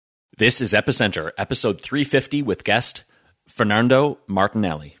This is Epicenter, episode 350 with guest Fernando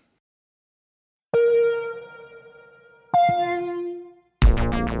Martinelli.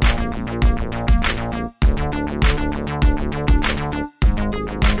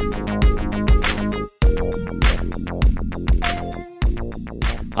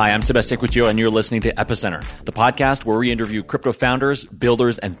 Hi, I'm Sebastien Couture, and you're listening to Epicenter, the podcast where we interview crypto founders,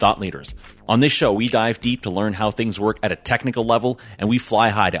 builders, and thought leaders. On this show, we dive deep to learn how things work at a technical level, and we fly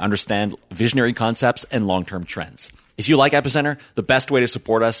high to understand visionary concepts and long-term trends. If you like Epicenter, the best way to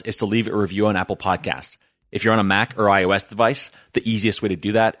support us is to leave a review on Apple Podcasts. If you're on a Mac or iOS device, the easiest way to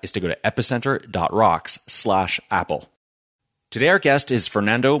do that is to go to epicenter.rocks/Apple. Today, our guest is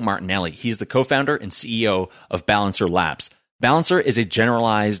Fernando Martinelli. He's the co-founder and CEO of Balancer Labs. Balancer is a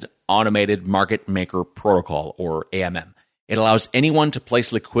generalized automated market maker protocol, or AMM. It allows anyone to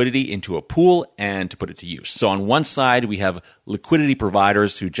place liquidity into a pool and to put it to use. So on one side, we have liquidity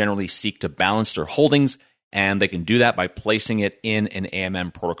providers who generally seek to balance their holdings, and they can do that by placing it in an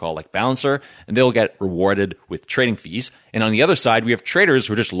AMM protocol like Balancer, and they'll get rewarded with trading fees. And on the other side, we have traders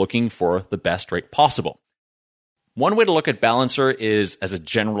who are just looking for the best rate possible. One way to look at Balancer is as a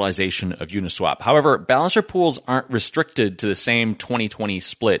generalization of Uniswap. However, Balancer pools aren't restricted to the same 20/20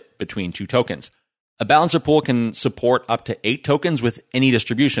 split between two tokens. A Balancer pool can support up to 8 tokens with any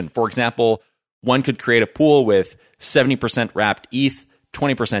distribution. For example, one could create a pool with 70% wrapped ETH,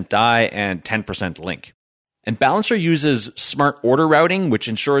 20% DAI, and 10% Link. And Balancer uses smart order routing, which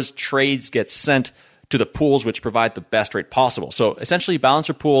ensures trades get sent to the pools which provide the best rate possible. So essentially,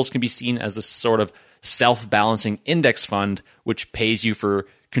 Balancer pools can be seen as a sort of self-balancing index fund, which pays you for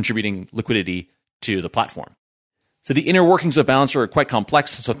contributing liquidity to the platform. So the inner workings of Balancer are quite complex.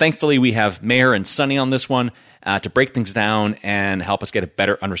 So thankfully, we have Meher and Sunny on this one to break things down and help us get a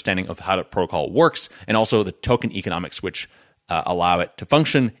better understanding of how the protocol works, and also the token economics, which allow it to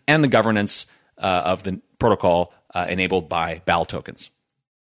function, and the governance of the protocol enabled by BAL tokens.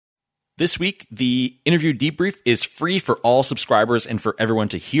 This week, the interview debrief is free for all subscribers and for everyone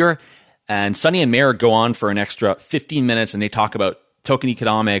to hear. And Sunny and Meher go on for an extra 15 minutes, and they talk about token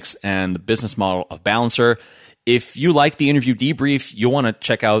economics and the business model of Balancer. If you like the interview debrief, you'll want to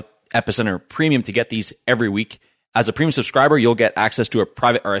check out Epicenter Premium to get these every week. As a premium subscriber, you'll get access to a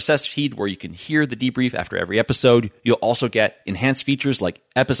private RSS feed where you can hear the debrief after every episode. You'll also get enhanced features like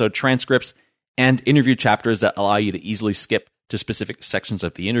episode transcripts and interview chapters that allow you to easily skip to specific sections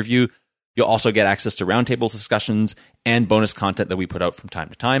of the interview. You'll also get access to roundtable discussions and bonus content that we put out from time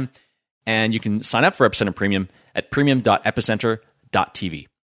to time. And you can sign up for Epicenter Premium at premium.epicenter.tv.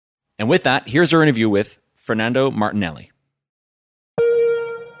 And with that, here's our interview with Fernando Martinelli.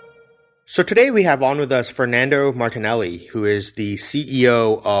 So today we have on with us Fernando Martinelli, who is the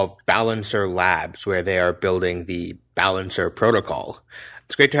CEO of Balancer Labs, where they are building the Balancer protocol.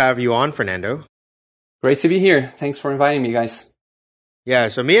 It's great to have you on, Fernando. Great to be here. Thanks for inviting me, guys. Yeah,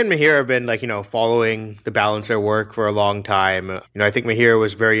 so me and Meher have been following the Balancer work for a long time. I think Meher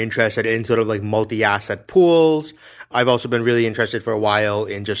was very interested in sort of multi-asset pools. I've also been really interested for a while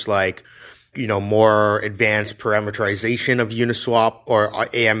in just more advanced parameterization of Uniswap or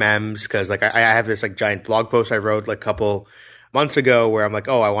AMMs, because I have this giant blog post I wrote a couple months ago where I'm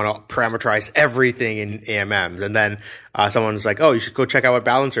I want to parameterize everything in AMMs. And then someone's you should go check out what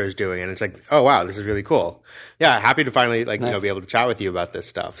Balancer is doing. And it's oh, wow, this is really cool. Yeah, happy to finally Nice. Be able to chat with you about this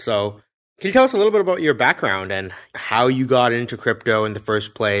stuff. So can you tell us a little bit about your background and how you got into crypto in the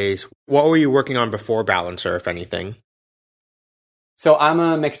first place? What were you working on before Balancer, if anything? So I'm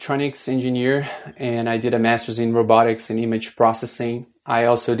a mechatronics engineer, and I did a master's in robotics and image processing. I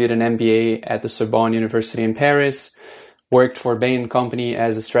also did an MBA at the Sorbonne University in Paris, worked for Bain & Company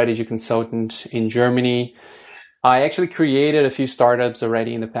as a strategy consultant in Germany. I actually created a few startups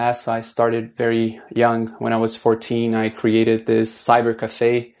already in the past. I started very young. When I was 14, I created this cyber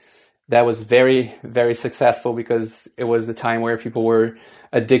cafe that was very, very successful because it was the time where people were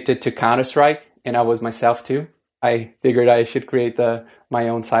addicted to Counter-Strike, and I was myself too. I figured I should create my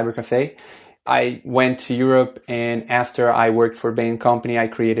own cyber cafe. I went to Europe, and after I worked for Bain & Company, I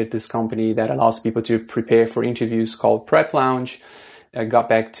created this company that allows people to prepare for interviews called Prep Lounge. I got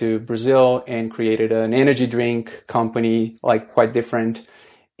back to Brazil and created an energy drink company, quite different.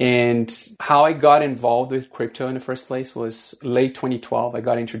 And how I got involved with crypto in the first place was late 2012. I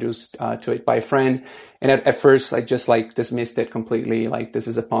got introduced to it by a friend. And at first, I just dismissed it completely. This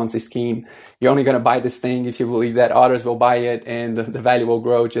is a Ponzi scheme. You're only going to buy this thing if you believe that others will buy it and the value will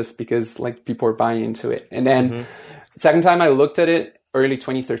grow just because people are buying into it. And then second time I looked at it, early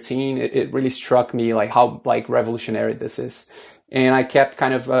 2013, it really struck me how revolutionary this is. And I kept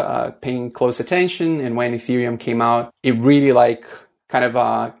kind of paying close attention. And when Ethereum came out, it really kind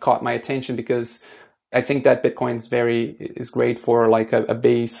of caught my attention because I think that Bitcoin is great for like a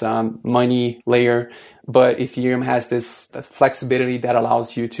base money layer, but Ethereum has this flexibility that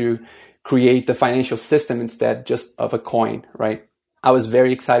allows you to create the financial system instead just of a coin, right? I was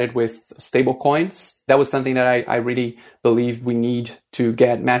very excited with stable coins. That was something that I really believe we need to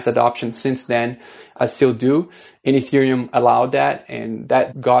get mass adoption. Since then, I still do. And Ethereum allowed that. And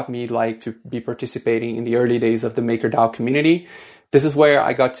that got me like to be participating in the early days of the MakerDAO community. This is where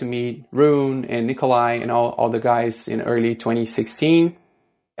I got to meet Rune and Nikolai and all the guys in early 2016.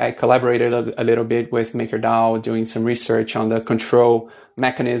 I collaborated a little bit with MakerDAO, doing some research on the control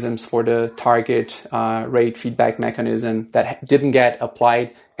mechanisms for the target rate feedback mechanism that didn't get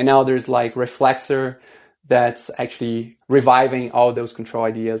applied. And now there's like Reflexer that's actually reviving all those control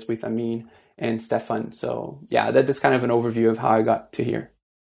ideas with Amin and Stefan. So yeah, that's kind of an overview of how I got to here.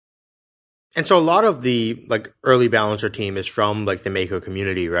 And so a lot of the like early Balancer team is from like the Maker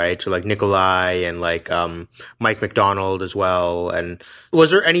community, right? So like Nikolai and like Mike McDonald as well. And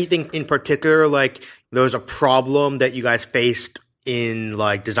was there anything in particular, like there was a problem that you guys faced in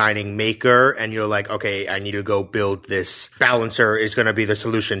like designing Maker and you're like, okay, I need to go build this Balancer is going to be the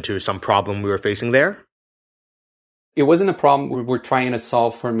solution to some problem we were facing there? It wasn't a problem we were trying to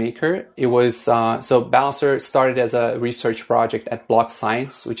solve for Maker. It was, so Balancer started as a research project at Block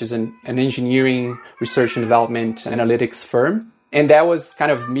Science, which is an engineering research and development analytics firm. And that was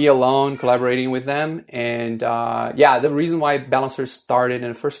kind of me alone collaborating with them. And the reason why Balancer started in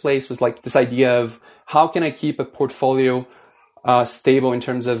the first place was like this idea of how can I keep a portfolio stable in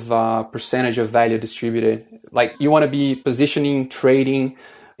terms of percentage of value distributed. Like you want to be positioning, trading,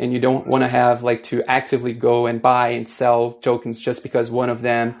 and you don't want to have like to actively go and buy and sell tokens just because one of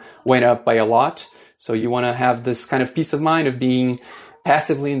them went up by a lot. So you want to have this kind of peace of mind of being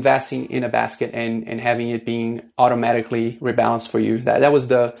passively investing in a basket and having it being automatically rebalanced for you. That was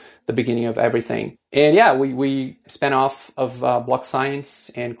the beginning of everything. And yeah, we spun off of Block Science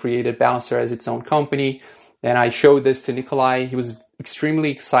and created Balancer as its own company. And I showed this to Nikolai. He was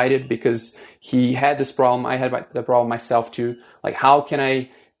extremely excited because he had this problem. I had the problem myself too. Like, how can I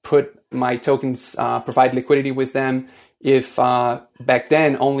put my tokens, provide liquidity with them if back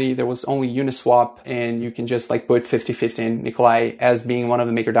then there was only Uniswap and you can just like put 50-50 in. Nikolai, as being one of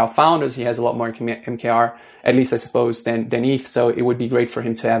the MakerDAO founders, he has a lot more MKR, at least I suppose, than ETH. So it would be great for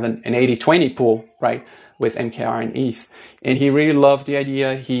him to have an 80-20 pool, right, with MKR and ETH. And he really loved the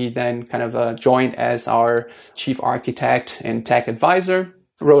idea. He then kind of joined as our chief architect and tech advisor,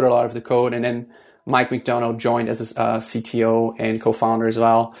 wrote a lot of the code, and then Mike McDonald joined as a CTO and co-founder as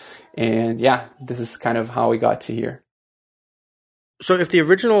well. And yeah, this is kind of how we got to here. So if the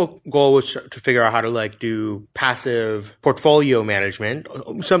original goal was to figure out how to like do passive portfolio management,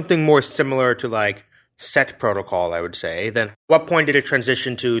 something more similar to like set protocol, I would say, then what point did it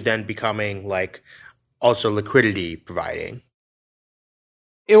transition to then becoming like also liquidity providing?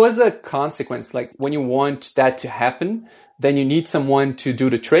 It was a consequence. Like when you want that to happen, then you need someone to do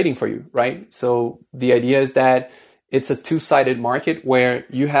the trading for you, right? So the idea is that it's a two-sided market where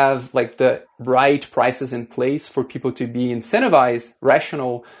you have like the right prices in place for people to be incentivized,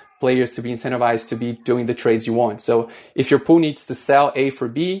 rational players to be incentivized to be doing the trades you want. So if your pool needs to sell A for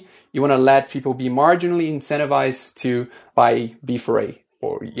B, you want to let people be marginally incentivized to buy B for A,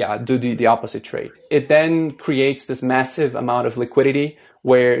 or do the opposite trade. It then creates this massive amount of liquidity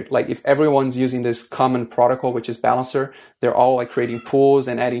where like if everyone's using this common protocol, which is Balancer, they're all like creating pools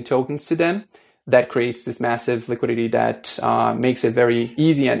and adding tokens to them. That creates this massive liquidity that makes it very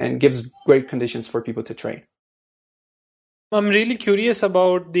easy and gives great conditions for people to trade. I'm really curious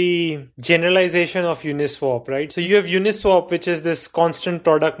about the generalization of Uniswap, right? So you have Uniswap, which is this constant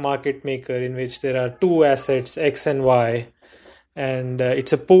product market maker in which there are two assets, X and Y. And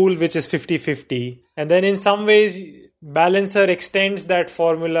it's a pool which is 50-50. And then in some ways, Balancer extends that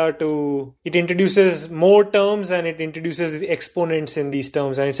formula to, it introduces more terms and it introduces the exponents in these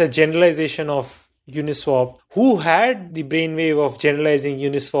terms. And it's a generalization of Uniswap. Who had the brainwave of generalizing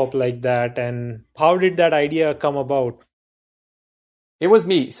Uniswap like that? And how did that idea come about? It was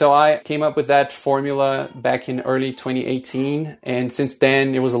me. So I came up with that formula back in early 2018. And since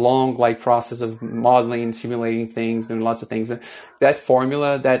then, it was a long process of modeling, simulating things, and lots of things. That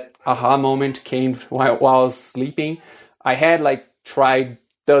formula, that aha moment came while I was sleeping. I had tried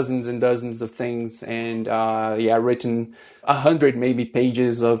dozens and dozens of things and written 100 maybe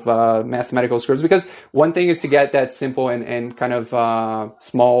pages of mathematical scripts, because one thing is to get that simple and kind of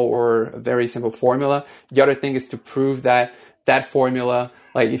small or very simple formula. The other thing is to prove that that formula,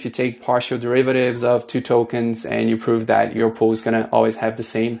 like if you take partial derivatives of two tokens and you prove that your pool is going to always have the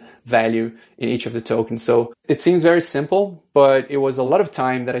same value in each of the tokens. So it seems very simple, but it was a lot of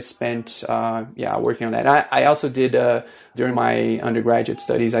time that I spent working on that. I also did, during my undergraduate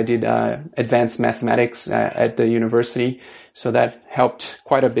studies, I did advanced mathematics at the university. So that helped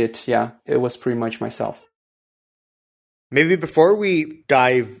quite a bit. Yeah, it was pretty much myself. Maybe before we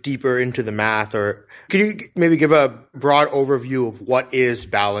dive deeper into the math, or could you maybe give a broad overview of what is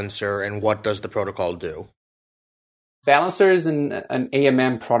Balancer and what does the protocol do? Balancer is an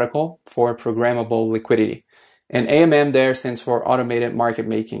AMM protocol for programmable liquidity. And AMM there stands for automated market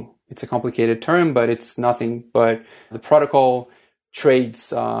making. It's a complicated term, but it's nothing but the protocol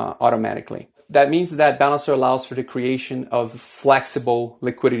trades automatically. That means that Balancer allows for the creation of flexible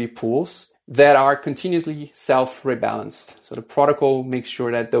liquidity pools that are continuously self-rebalanced. So the protocol makes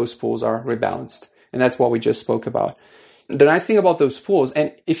sure that those pools are rebalanced. And that's what we just spoke about. The nice thing about those pools,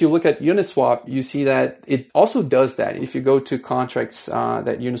 and if you look at Uniswap, you see that it also does that. If you go to contracts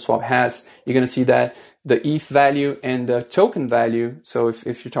that Uniswap has, you're going to see that the ETH value and the token value. So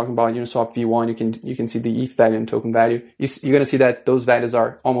if you're talking about Uniswap V1, you can see the ETH value and token value. You're going to see that those values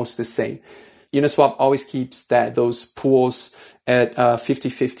are almost the same. Uniswap always keeps those pools at a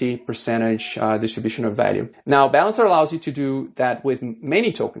 50-50 percentage distribution of value. Now, Balancer allows you to do that with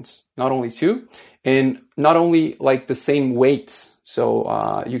many tokens, not only two, and not only like the same weights.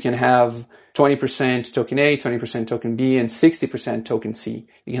 So you can have 20% token A, 20% token B, and 60% token C.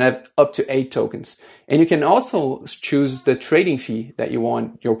 You can have up to 8 tokens. And you can also choose the trading fee that you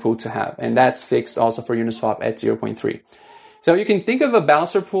want your pool to have. And that's fixed also for Uniswap at 0.3. So you can think of a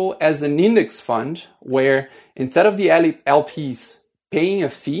Balancer pool as an index fund where instead of the LPs paying a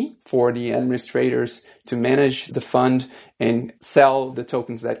fee for the administrators to manage the fund and sell the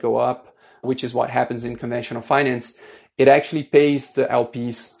tokens that go up, which is what happens in conventional finance, it actually pays the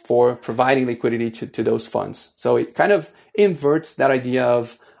LPs for providing liquidity to those funds. So it kind of inverts that idea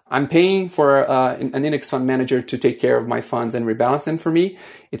of I'm paying for an index fund manager to take care of my funds and rebalance them for me.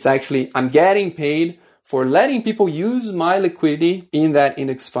 It's actually I'm getting paid for letting people use my liquidity in that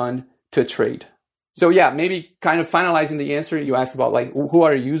index fund to trade. So yeah, maybe kind of finalizing the answer you asked about, like who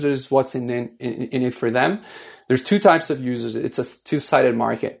are users, what's in it for them. There's two types of users. It's a two-sided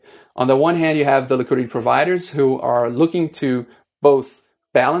market. On the one hand, you have the liquidity providers who are looking to both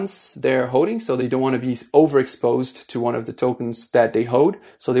balance their holdings, so they don't want to be overexposed to one of the tokens that they hold.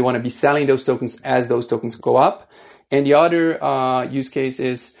 So they want to be selling those tokens as those tokens go up. And the other use case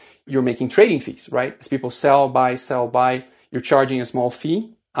is you're making trading fees, right? As people sell, buy, you're charging a small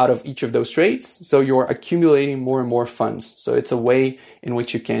fee out of each of those trades. So you're accumulating more and more funds. So it's a way in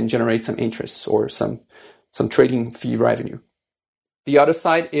which you can generate some interest or some trading fee revenue. The other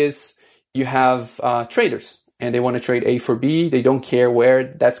side is you have traders and they want to trade A for B. They don't care where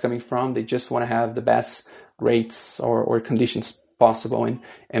that's coming from. They just want to have the best rates or conditions possible.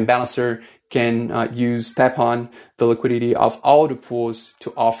 And Balancer can tap on the liquidity of all the pools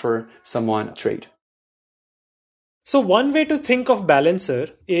to offer someone a trade. So one way to think of Balancer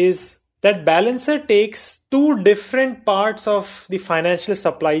is that Balancer takes two different parts of the financial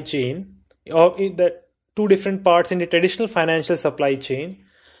supply chain, or the two different parts in the traditional financial supply chain,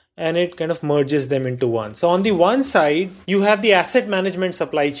 and it kind of merges them into one. So on the one side, you have the asset management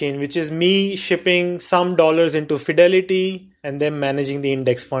supply chain, which is me shipping some dollars into Fidelity and then managing the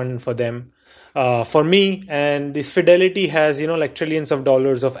index fund for them. For me, and this Fidelity has, like trillions of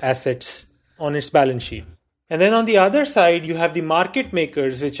dollars of assets on its balance sheet. And then on the other side, you have the market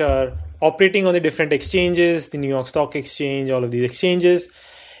makers, which are operating on the different exchanges, the New York Stock Exchange, all of these exchanges.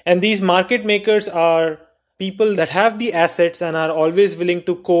 And these market makers are people that have the assets and are always willing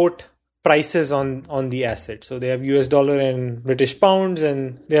to quote prices on the assets. So they have US dollar and British pounds,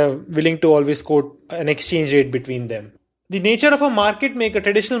 and they are willing to always quote an exchange rate between them. The nature of a market maker,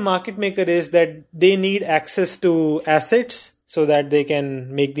 traditional market maker, is that they need access to assets so that they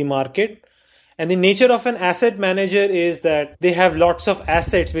can make the market. And the nature of an asset manager is that they have lots of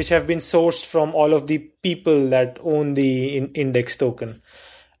assets which have been sourced from all of the people that own the index token.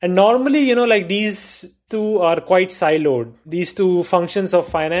 And normally, like these two are quite siloed. These two functions of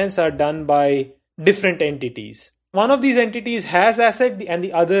finance are done by different entities. One of these entities has assets and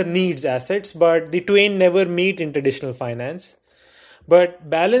the other needs assets, but the twain never meet in traditional finance. But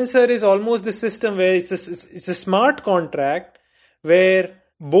Balancer is almost the system where it's a smart contract where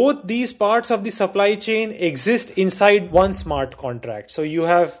both these parts of the supply chain exist inside one smart contract. So you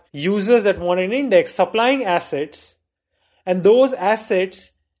have users that want an index supplying assets, and those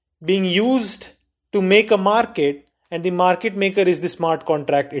assets being used to make a market, and the market maker is the smart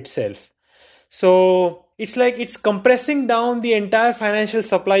contract itself. So it's like it's compressing down the entire financial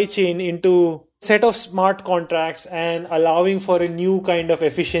supply chain into set of smart contracts and allowing for a new kind of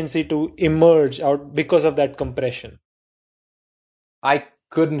efficiency to emerge out because of that compression. I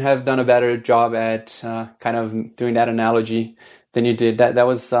couldn't have done a better job at kind of doing that analogy than you did. That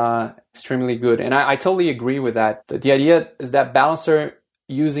was extremely good. And I totally agree with that. The idea is that Balancer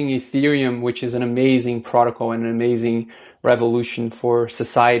using Ethereum, which is an amazing protocol and an amazing revolution for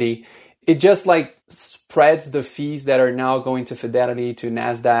society, it just like spreads the fees that are now going to Fidelity, to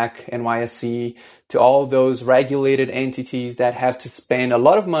NASDAQ, NYSE, to all those regulated entities that have to spend a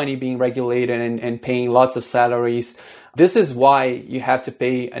lot of money being regulated and paying lots of salaries. This is why you have to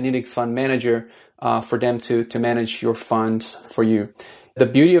pay an index fund manager for them to manage your funds for you. The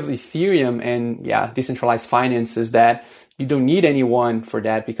beauty of Ethereum and decentralized finance is that you don't need anyone for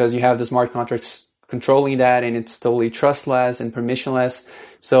that because you have the smart contracts controlling that, and it's totally trustless and permissionless.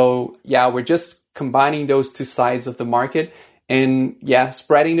 So we're just combining those two sides of the market and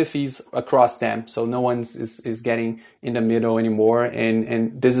spreading the fees across them. So no one is getting in the middle anymore.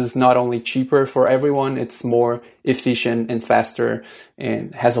 And this is not only cheaper for everyone, it's more efficient and faster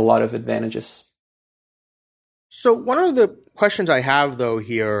and has a lot of advantages. So one of the questions I have though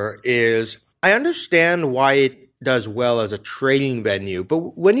here is, I understand why it does well as a trading venue,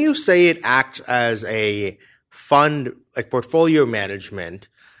 but when you say it acts as a fund, like portfolio management,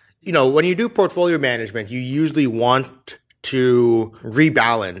 when you do portfolio management, you usually want to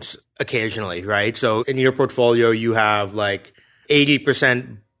rebalance occasionally, right? So in your portfolio, you have like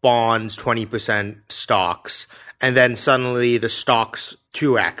 80% bonds, 20% stocks, and then suddenly the stocks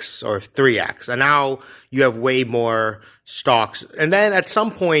 2x or 3x. And now you have way more stocks. And then at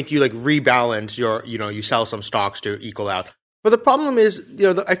some point you like rebalance you sell some stocks to equal out. But the problem is,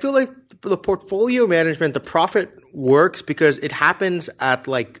 I feel like the portfolio management, the profit works because it happens at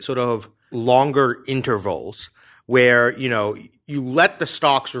like sort of longer intervals where, you let the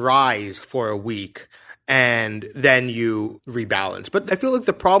stocks rise for a week and then you rebalance. But I feel like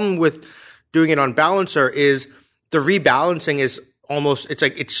the problem with doing it on Balancer is the rebalancing is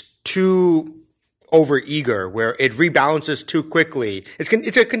it's too overeager, where it rebalances too quickly.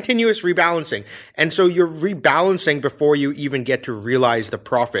 It's a continuous rebalancing. And so you're rebalancing before you even get to realize the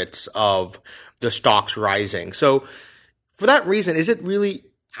profits of the stocks rising. So for that reason, is it really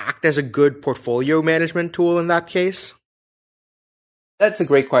act as a good portfolio management tool in that case? That's a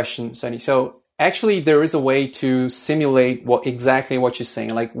great question, Sunny. So actually, there is a way to simulate exactly what you're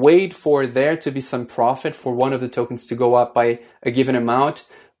saying. Like wait for there to be some profit for one of the tokens to go up by a given amount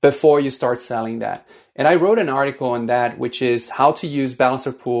before you start selling that. And I wrote an article on that, which is how to use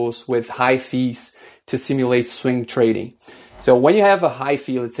Balancer pools with high fees to simulate swing trading. So when you have a high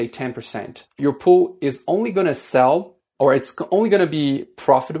fee, let's say 10%, your pool is only going to sell, or it's only going to be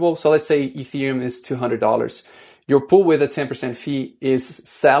profitable. So let's say Ethereum is $200. Your pool with a 10% fee is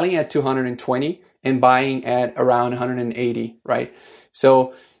selling at 220 and buying at around 180, right?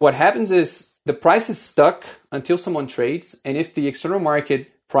 So what happens is the price is stuck until someone trades. And if the external market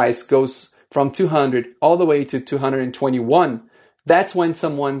price goes from 200 all the way to 221, that's when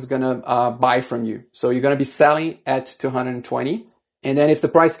someone's going to buy from you. So you're going to be selling at 220. And then if the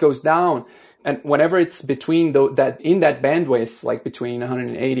price goes down, and whenever it's between that bandwidth, like between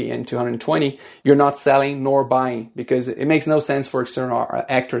 180 and 220, you're not selling nor buying, because it makes no sense for external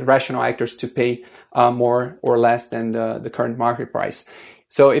actors, rational actors, to pay more or less than the current market price.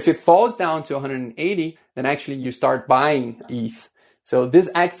 So if it falls down to 180, then actually you start buying ETH. So this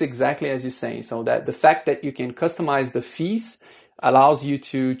acts exactly as you're saying. So that the fact that you can customize the fees allows you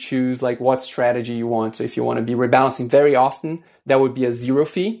to choose like what strategy you want. So if you want to be rebalancing very often, that would be a zero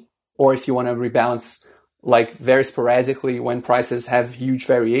fee. Or if you want to rebalance like very sporadically when prices have huge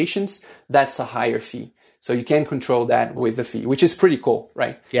variations, that's a higher fee. So you can control that with the fee, which is pretty cool,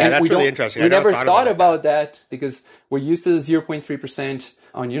 right? Yeah, and that's really interesting. We never thought about that because we're used to the 0.3%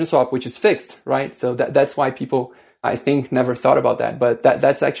 on Uniswap, which is fixed, right? So that's why people, I think, never thought about that. But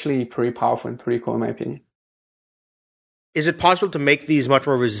that's actually pretty powerful and pretty cool in my opinion. Is it possible to make these much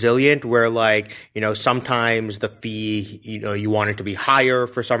more resilient where sometimes the fee, you want it to be higher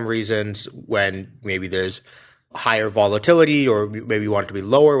for some reasons when maybe there's higher volatility, or maybe you want it to be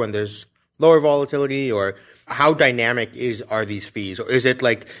lower when there's lower volatility? Or how dynamic are these fees? Or is it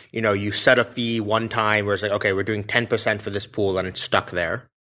like, you set a fee one time where it's like, okay, we're doing 10% for this pool and it's stuck there?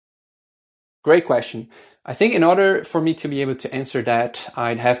 Great question. I think in order for me to be able to answer that,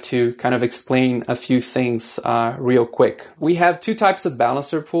 I'd have to kind of explain a few things real quick. We have two types of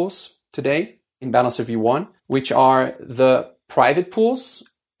Balancer pools today in Balancer V1, which are the private pools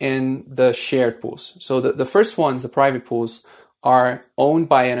and the shared pools. So the first ones, the private pools, are owned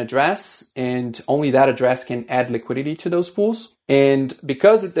by an address, and only that address can add liquidity to those pools. And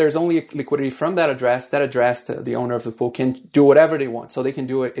because there's only liquidity from that address, the owner of the pool, can do whatever they want. So they can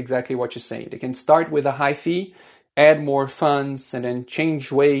do it exactly what you're saying. They can start with a high fee, add more funds, and then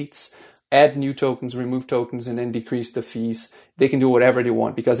change weights, add new tokens, remove tokens, and then decrease the fees. They can do whatever they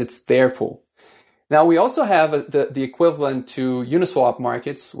want because it's their pool. Now, we also have the equivalent to Uniswap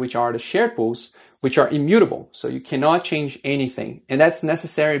markets, which are the shared pools, which are immutable. So you cannot change anything. And that's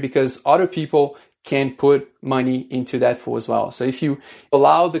necessary because other people can put money into that pool as well. So if you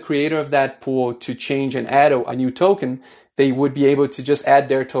allow the creator of that pool to change and add a new token, they would be able to just add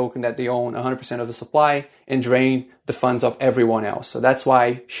their token that they own 100% of the supply and drain the funds of everyone else. So that's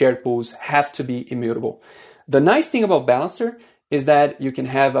why shared pools have to be immutable. The nice thing about Balancer is that you can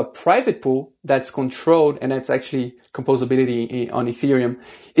have a private pool that's controlled, and that's actually composability on Ethereum.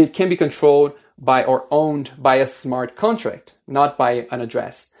 It can be controlled by or owned by a smart contract, not by an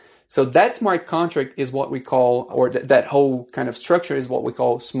address. So that smart contract is what we call, or that whole kind of structure is what we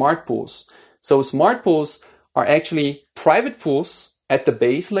call smart pools. So smart pools are actually private pools at the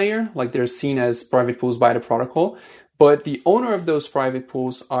base layer, like they're seen as private pools by the protocol. But the owner of those private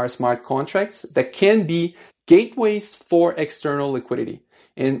pools are smart contracts that can be gateways for external liquidity.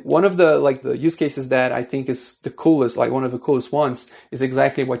 And one of the use cases that I think is the coolest, like one of the coolest ones, is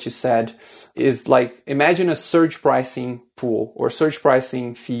exactly what you said, is like, imagine a surge pricing pool or surge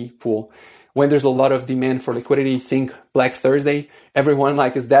pricing fee pool. When there's a lot of demand for liquidity, think Black Thursday, everyone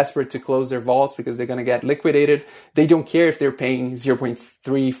is desperate to close their vaults because they're going to get liquidated. They don't care if they're paying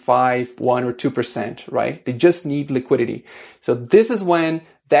 0.35, 1 or 2%, right? They just need liquidity. So this is when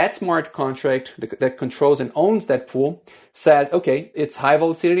that smart contract that controls and owns that pool says, okay, it's high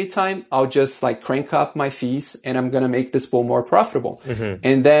volatility time. I'll just crank up my fees and I'm going to make this pool more profitable. Mm-hmm.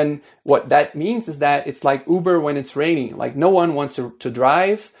 And then what that means is that it's like Uber when it's raining. No one wants to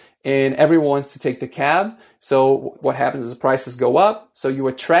drive and everyone wants to take the cab. So what happens is the prices go up. So you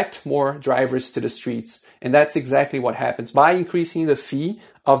attract more drivers to the streets. And that's exactly what happens. By increasing the fee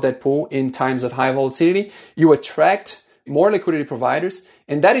of that pool in times of high volatility, you attract more liquidity providers.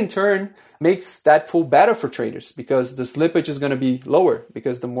 And that in turn makes that pool better for traders because the slippage is going to be lower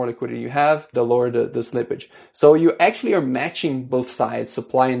because the more liquidity you have, the lower the slippage. So you actually are matching both sides,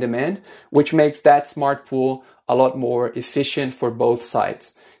 supply and demand, which makes that smart pool a lot more efficient for both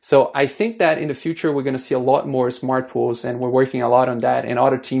sides. So I think that in the future, we're going to see a lot more smart pools, and we're working a lot on that and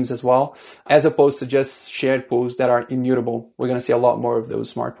other teams as well, as opposed to just shared pools that are immutable. We're going to see a lot more of those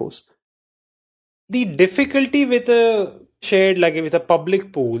smart pools. The difficulty with a shared, with a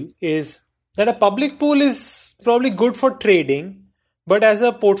public pool, is that a public pool is probably good for trading, but as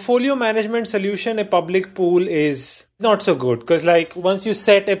a portfolio management solution, a public pool is not so good because once you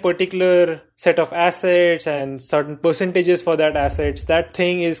set a particular set of assets and certain percentages for that assets, that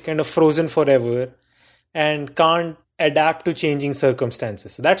thing is kind of frozen forever and can't adapt to changing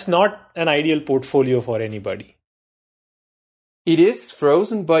circumstances. So that's not an ideal portfolio for anybody. It is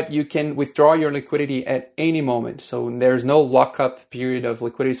frozen, but you can withdraw your liquidity at any moment. So there's no lockup period of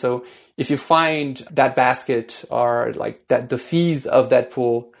liquidity. So if you find that basket or that the fees of that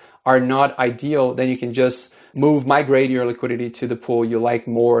pool are not ideal, then you can just migrate your liquidity to the pool you like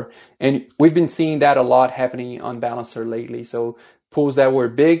more. And we've been seeing that a lot happening on Balancer lately. So pools that were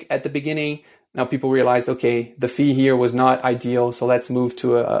big at the beginning, now people realize, okay, the fee here was not ideal. So let's move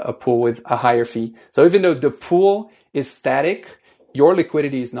to a pool with a higher fee. So even though the pool is static, your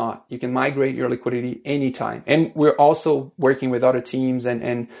liquidity is not. You can migrate your liquidity anytime. And we're also working with other teams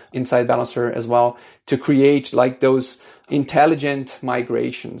and inside Balancer as well to create those intelligent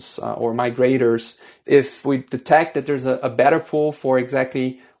migrations or migrators. If we detect that there's a better pool for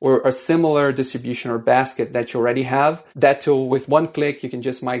exactly or a similar distribution or basket that you already have, that tool, with one click, you can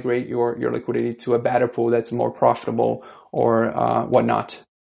just migrate your liquidity to a better pool that's more profitable or whatnot.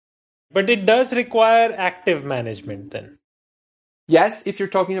 But it does require active management then. Yes, if you're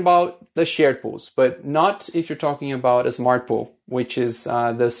talking about the shared pools, but not if you're talking about a smart pool, which is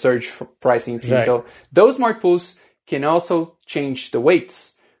the surge pricing fee. Right. So those smart pools can also change the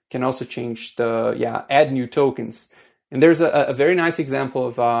weights, can also change add new tokens. And there's a very nice example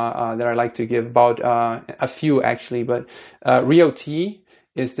of that I like to give about a few actually, but RioT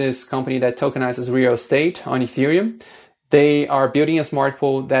is this company that tokenizes real estate on Ethereum. They are building a smart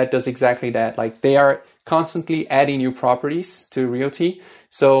pool that does exactly that. They are constantly adding new properties to RioT.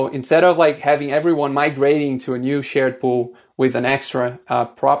 So instead of having everyone migrating to a new shared pool with an extra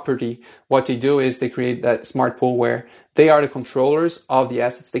property, what they do is they create that smart pool where they are the controllers of the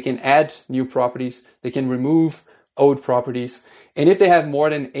assets. They can add new properties. They can remove old properties. And if they have more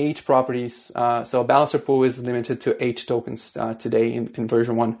than 8 properties, so a balancer pool is limited to 8 tokens today in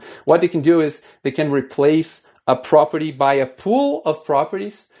version 1. What they can do is they can replace a property by a pool of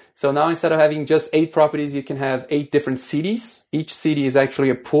properties. So now instead of having just 8 properties, you can have 8 different cities. Each city is actually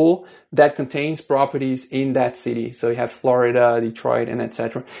a pool that contains properties in that city. So you have Florida, Detroit, and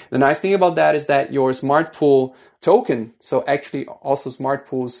etc. The nice thing about that is that your smart pool token, so actually also smart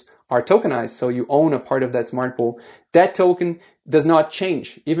pools are tokenized, so you own a part of that smart pool. That token does not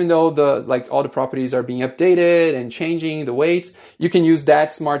change. Even though all the properties are being updated and changing the weights, you can use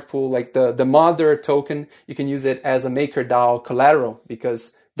that smart pool, like the mother token, you can use it as a MakerDAO collateral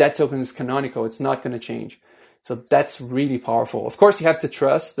because that token is canonical. It's not going to change. So that's really powerful. Of course, you have to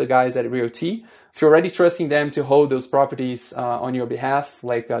trust the guys at RioT. If you're already trusting them to hold those properties on your behalf,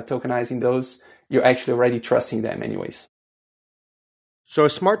 like tokenizing those, you're actually already trusting them anyways. So a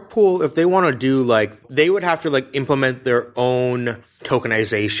smart pool, if they want to do they would have to implement their own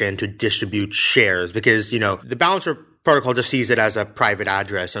tokenization to distribute shares because, the balancer protocol just sees it as a private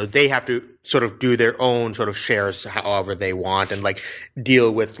address. So they have to sort of do their own sort of shares however they want and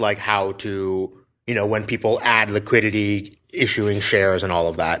deal with how to, when people add liquidity, issuing shares and all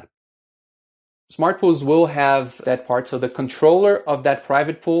of that. Smart pools will have that part. So the controller of that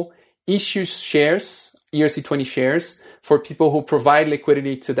private pool issues shares, ERC20 shares, for people who provide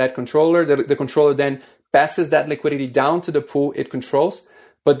liquidity to that controller. The controller then passes that liquidity down to the pool it controls.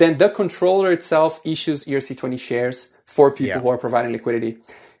 But then the controller itself issues ERC20 shares for people who are providing liquidity.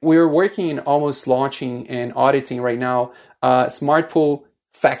 We're working in almost launching and auditing right now a smart pool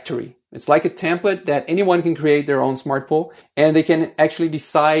factory. It's like a template that anyone can create their own smart pool, and they can actually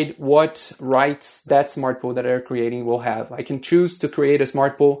decide what rights that smart pool that they're creating will have. I can choose to create a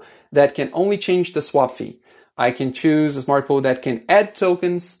smart pool that can only change the swap fee. I can choose a smart pool that can add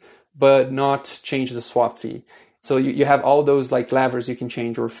tokens, but not change the swap fee. So you have all those levers you can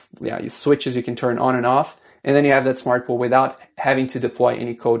change or switches you can turn on and off. And then you have that smart pool without having to deploy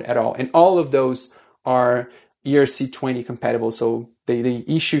any code at all. And all of those are ERC20 compatible. So they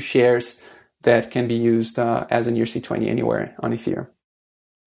issue shares that can be used as an ERC20 anywhere on Ethereum.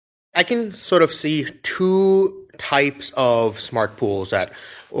 I can sort of see 2 types of smart pools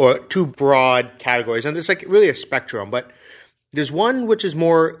or 2 broad categories. And there's really a spectrum, but there's one which is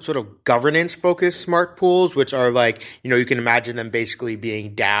more sort of governance focused smart pools, which are you can imagine them basically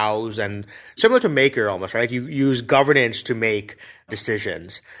being DAOs and similar to Maker almost, right? You use governance to make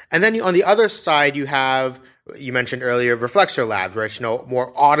decisions. And then on the other side, you have, you mentioned earlier, Reflexer Labs, where it's,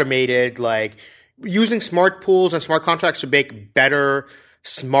 more automated, using smart pools and smart contracts to make better,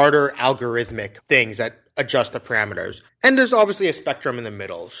 smarter algorithmic things that adjust the parameters. And there's obviously a spectrum in the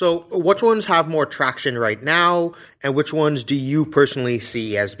middle. So which ones have more traction right now, and which ones do you personally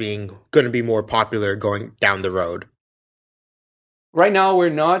see as being going to be more popular going down the road? Right now, we're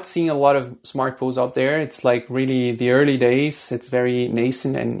not seeing a lot of smart pools out there. It's really the early days. It's very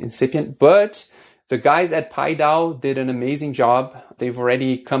nascent and incipient, but the guys at PieDAO did an amazing job. They've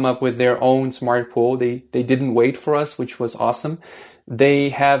already come up with their own smart pool. They didn't wait for us, which was awesome. They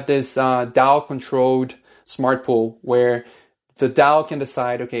have this DAO-controlled smart pool where the DAO can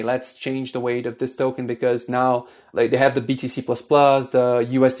decide, okay, let's change the weight of this token because now they have the BTC++, the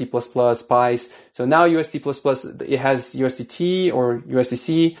USD++, SPICE. So now USD++, it has USDT or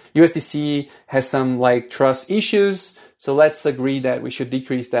USDC. USDC has some trust issues. So let's agree that we should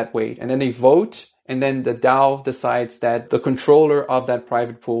decrease that weight. And then they vote. And then the DAO decides that the controller of that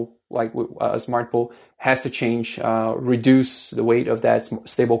private pool, a smart pool, has to change, reduce the weight of that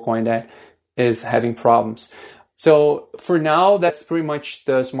stablecoin that is having problems. So for now, that's pretty much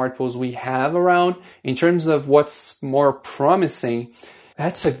the smart pools we have around. In terms of what's more promising,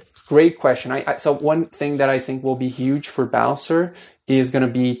 that's a great question. So one thing that I think will be huge for Balancer is going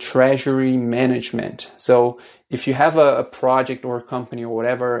to be treasury management. So if you have a project or a company or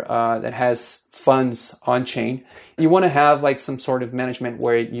whatever that has funds on chain, you want to have some sort of management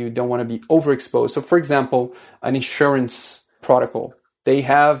where you don't want to be overexposed. So for example, an insurance protocol, they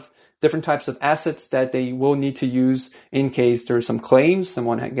have different types of assets that they will need to use in case there's some claims,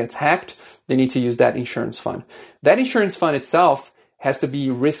 someone gets hacked, they need to use that insurance fund. That insurance fund itself has to be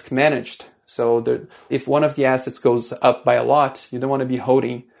risk managed. So if one of the assets goes up by a lot, you don't want to be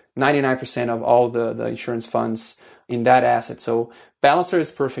holding 99% of all the insurance funds in that asset. So Balancer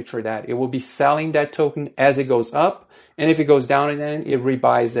is perfect for that. It will be selling that token as it goes up. And if it goes down again, it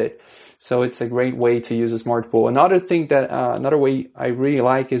rebuys it. So it's a great way to use a smart pool. Another way I really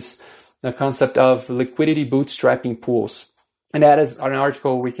like is the concept of liquidity bootstrapping pools. And that is an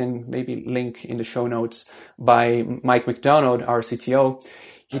article we can maybe link in the show notes by Mike McDonald, our CTO.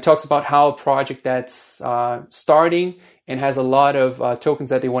 He talks about how a project that's starting and has a lot of tokens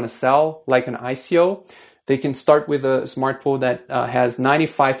that they want to sell, like an ICO, they can start with a smart pool that has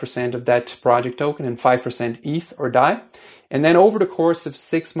 95% of that project token and 5% ETH or DAI. And then over the course of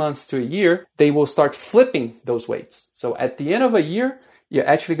 6 months to a year, they will start flipping those weights. So at the end of a year, you're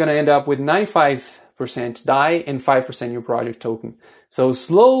actually going to end up with 95% DAI and 5% your project token. So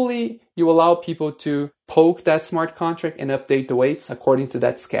slowly you allow people to poke that smart contract and update the weights according to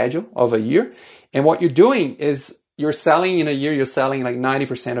that schedule of a year. And what you're doing is you're selling in a year, you're selling like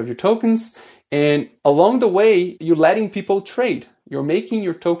 90% of your tokens. And along the way, you're letting people trade. You're making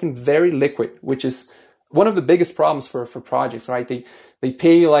your token very liquid, which is one of the biggest problems for projects, right? They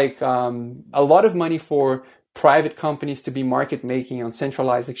pay like a lot of money for private companies to be market making on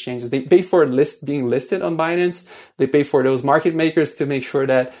centralized exchanges. They pay for being listed on Binance. They pay for those market makers to make sure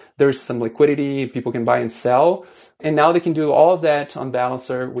that there's some liquidity, people can buy and sell. And now they can do all of that on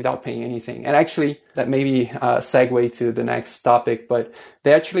Balancer without paying anything. And actually, that may be a segue to the next topic, but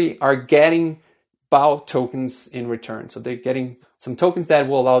they actually are getting BAO tokens in return. So they're getting some tokens that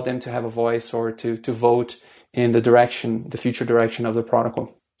will allow them to have a voice or to vote in the future direction of the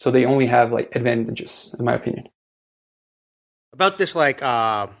protocol. So they only have like advantages, in my opinion. About this like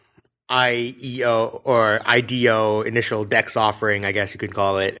IEO or IDO, initial DEX offering, I guess you could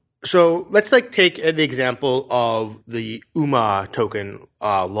call it. So let's like take the example of the UMA token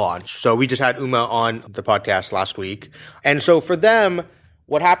launch. So we just had UMA on the podcast last week. And so for them,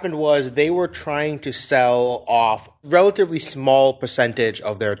 what happened was they were trying to sell off relatively small percentage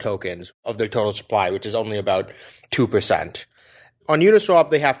of their tokens, of their total supply, which is only about 2%. On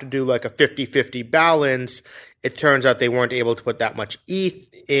Uniswap, they have to do like a 50-50 balance. It turns out they weren't able to put that much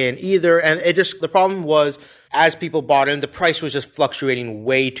ETH in either. And the problem was, as people bought in, the price was just fluctuating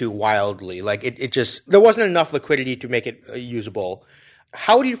way too wildly. Like there wasn't enough liquidity to make it usable.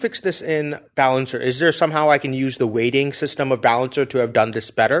 How do you fix this in Balancer? Is there somehow I can use the weighting system of Balancer to have done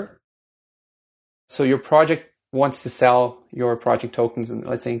this better? So your project wants to sell your project tokens, and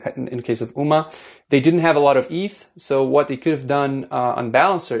let's say in the case of UMA, they didn't have a lot of ETH. So what they could have done on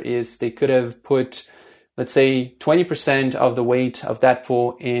Balancer is they could have put, let's say, 20% of the weight of that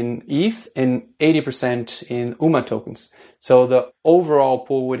pool in ETH and 80% in UMA tokens. So the overall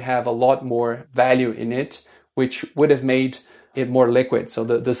pool would have a lot more value in it, which would have made it more liquid. So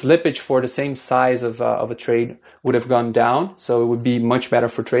the slippage for the same size of a trade would have gone down. So it would be much better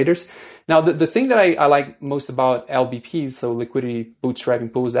for traders. Now, the thing that I like most about LBPs, so liquidity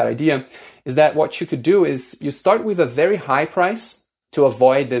bootstrapping pools, that idea, is that what you could do is you start with a very high price to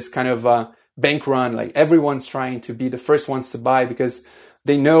avoid this kind of bank run. Like everyone's trying to be the first ones to buy because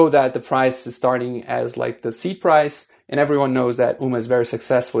they know that the price is starting as like the seed price, and everyone knows that UMA is very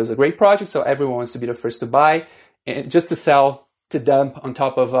successful, is a great project, so everyone wants to be the first to buy and just to sell, to dump on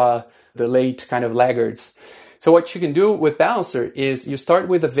top of the late kind of laggards. So what you can do with Balancer is you start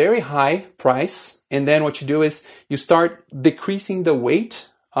with a very high price, and then what you do is you start decreasing the weight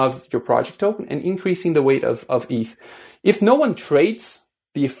of your project token and increasing the weight of ETH. If no one trades,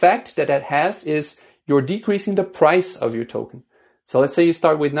 the effect that has is you're decreasing the price of your token. So let's say you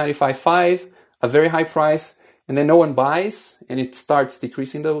start with 95.5, a very high price, and then no one buys, and it starts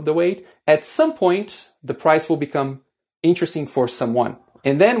decreasing the weight. At some point, the price will become interesting for someone.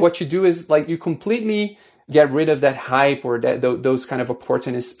 And then what you do is like you completely get rid of that hype or those kind of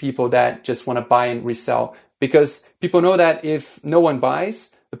opportunist people that just want to buy and resell, because people know that if no one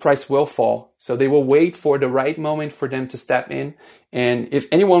buys, the price will fall. So they will wait for the right moment for them to step in. And if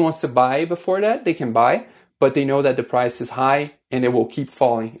anyone wants to buy before that, they can buy, but they know that the price is high and it will keep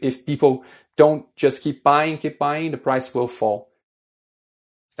falling. If people don't just keep buying, the price will fall.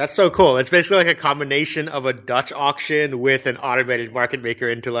 That's so cool. It's basically like a combination of a Dutch auction with an automated market maker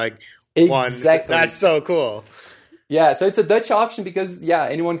into like one. Exactly. That's so cool. Yeah, so it's a Dutch auction because,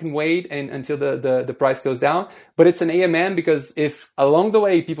 anyone can wait until the price goes down. But it's an AMM because if along the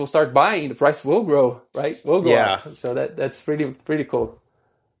way people start buying, the price will grow, right? Will go up. So that's pretty cool.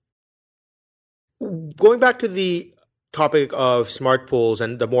 Going back to the topic of smart pools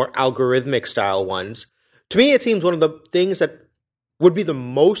and the more algorithmic style ones, to me it seems one of the things that would be the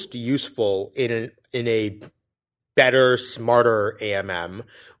most useful in a better, smarter AMM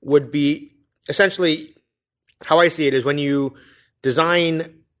would be essentially, how I see it is when you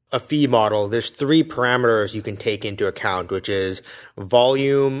design a fee model, there's 3 parameters you can take into account, which is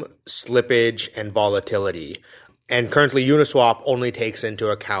volume, slippage, and volatility. And currently Uniswap only takes into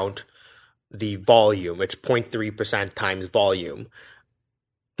account the volume. It's 0.3% times volume.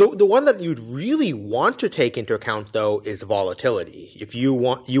 The one that you'd really want to take into account, though, is volatility. If you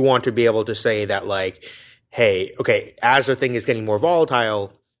want to be able to say that, like, hey, okay, as the thing is getting more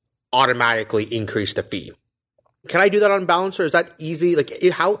volatile, automatically increase the fee. Can I do that on Balancer? Is that easy? Like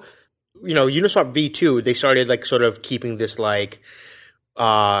how, Uniswap V2, they started like sort of keeping this like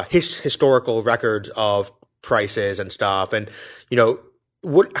historical records of prices and stuff. And,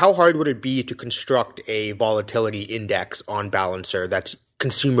 how hard would it be to construct a volatility index on Balancer that's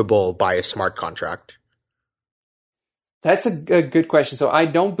consumable by a smart contract? That's a good question. So I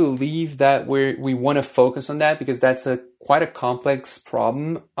don't believe that we want to focus on that, because that's quite a complex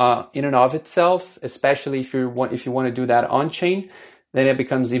problem in and of itself. Especially if you want to do that on chain, then it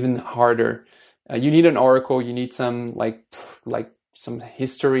becomes even harder. You need an oracle. You need some like some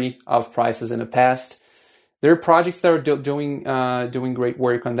history of prices in the past. There are projects that are doing great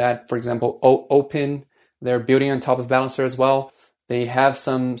work on that. For example, Open, they're building on top of Balancer as well. They have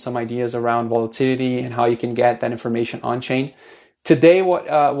some ideas around volatility and how you can get that information on chain. Today,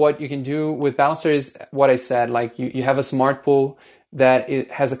 what you can do with Balancer is what I said. Like you have a smart pool that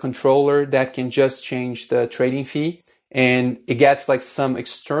it has a controller that can just change the trading fee, and it gets like some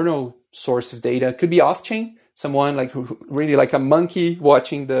external source of data. Could be off chain. Someone like who really like a monkey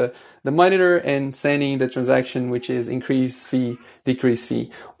watching the monitor and sending the transaction, which is increase fee, decrease fee.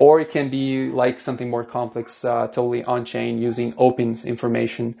 Or it can be like something more complex, totally on chain using Open's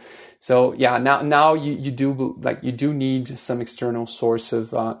information. So yeah, now you do need some external source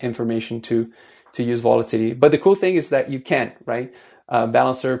of information to use volatility. But the cool thing is that you can, right?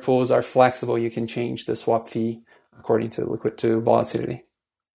 Balancer pools are flexible. You can change the swap fee according to volatility.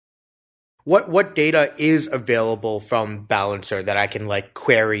 What data is available from Balancer that I can like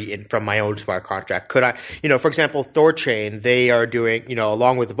query in from my own smart contract? Could I, for example, Thorchain, they are doing,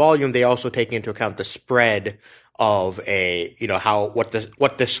 along with the volume, they also take into account the spread of what the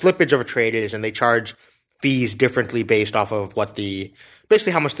slippage of a trade is, and they charge fees differently based off of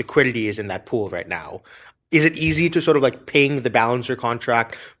basically how much liquidity is in that pool right now. Is it easy to sort of like ping the Balancer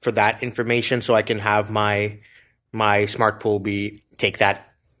contract for that information so I can have my smart pool take that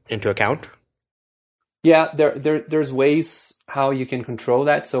into account? Yeah, there's ways how you can control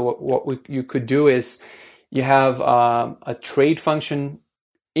that. So you could do is you have a trade function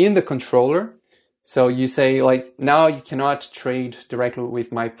in the controller. So you say like, now you cannot trade directly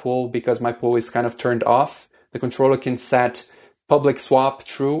with my pool because my pool is kind of turned off. The controller can set public swap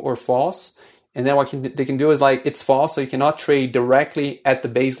true or false. And then they can do is like, it's false. So you cannot trade directly at the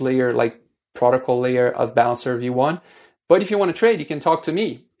base layer, like protocol layer of Balancer V1. But if you want to trade, you can talk to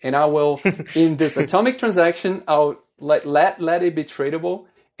me, and I will, in this atomic transaction, I'll let it be tradable,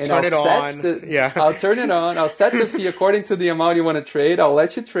 and I'll turn it on. I'll set the fee according to the amount you want to trade. I'll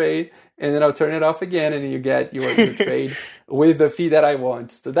let you trade, and then I'll turn it off again, and you get your trade with the fee that I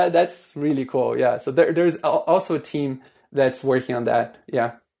want. So that's really cool. Yeah. So there's also a team that's working on that.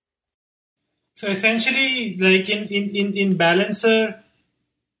 Yeah. So essentially, like in Balancer,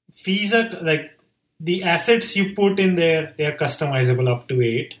 fees are like, the assets you put in there, they are customizable up to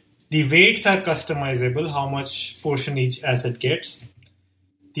 8. The weights are customizable, how much portion each asset gets.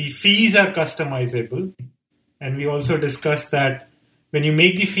 The fees are customizable. And we also discussed that when you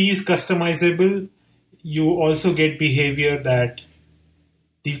make the fees customizable, you also get behavior that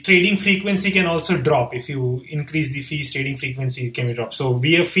the trading frequency can also drop. If you increase the fees, trading frequency can be dropped. So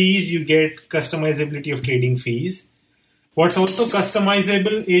via fees, you get customizability of trading fees. What's also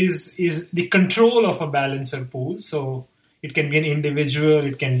customizable is the control of a Balancer pool. So it can be an individual,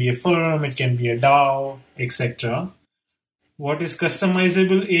 it can be a firm, it can be a DAO, etc. What is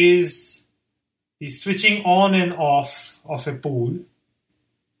customizable is the switching on and off of a pool.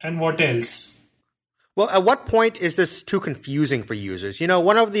 And what else? Well, at what point is this too confusing for users?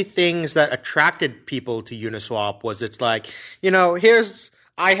 One of the things that attracted people to Uniswap was it's like,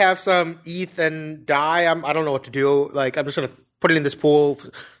 I have some ETH and DAI. I don't know what to do. Like, I'm just going to put it in this pool,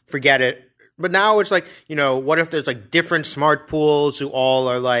 forget it. But now it's like, what if there's like different smart pools who all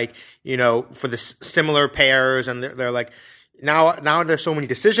are like, for the similar pairs, and they're like, now there's so many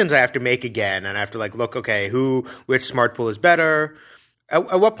decisions I have to make again, and I have to like look, okay, which smart pool is better?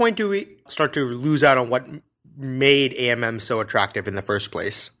 At what point do we start to lose out on what made AMM so attractive in the first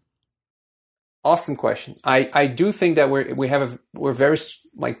place? Awesome question. I do think that we're very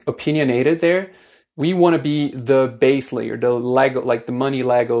like opinionated there. We want to be the base layer, the Lego, like the money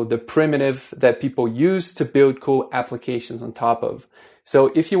Lego, the primitive that people use to build cool applications on top of.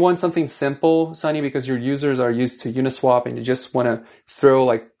 So if you want something simple, Sunny, because your users are used to Uniswap and you just want to throw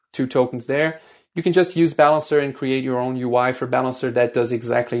like 2 tokens there, you can just use Balancer and create your own UI for Balancer that does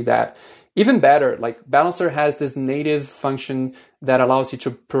exactly that. Even better, like Balancer has this native function that allows you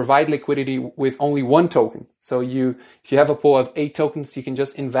to provide liquidity with only 1 token. So if you have a pool of 8 tokens, you can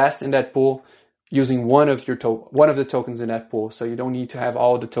just invest in that pool using one of the tokens in that pool. So you don't need to have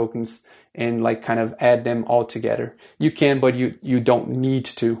all the tokens and like kind of add them all together. You can, but you don't need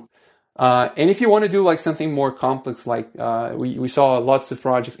to. And if you want to do like something more complex, like we saw lots of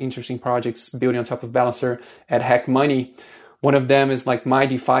projects, interesting projects building on top of Balancer at Hack Money. One of them is like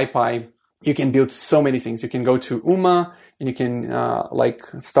MyDeFi. You can build so many things. You can go to UMA and you can like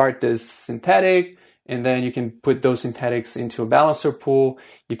start this synthetic, and then you can put those synthetics into a Balancer pool.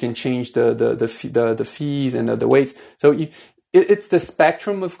 You can change the fees and the weights. So it's the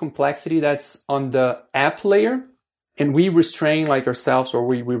spectrum of complexity that's on the app layer. And we restrain like ourselves, or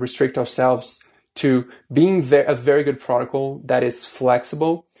we restrict ourselves to being a very good protocol that is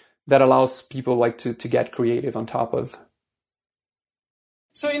flexible, that allows people like to get creative on top of.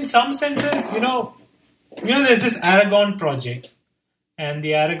 So in some senses, there's this Aragon project, and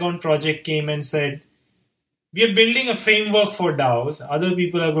the Aragon project came and said, we are building a framework for DAOs. Other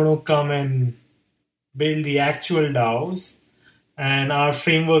people are going to come and build the actual DAOs. And our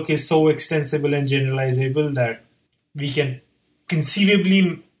framework is so extensible and generalizable that we can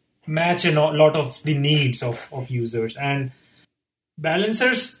conceivably match a lot of the needs of users. And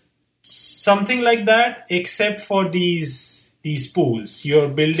Balancer's something like that, except for these pools. You're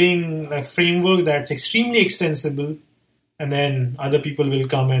building a framework that's extremely extensible, and then other people will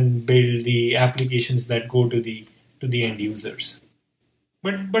come and build the applications that go to the end users.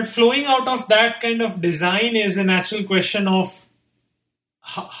 But flowing out of that kind of design is a natural question of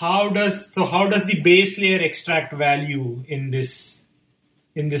how does the base layer extract value in this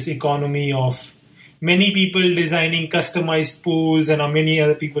economy of many people designing customized pools and many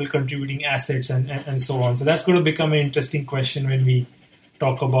other people contributing assets and so on. So that's going to become an interesting question when we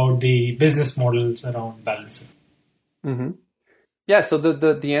talk about the business models around Balancer. Mm-hmm. Yeah. So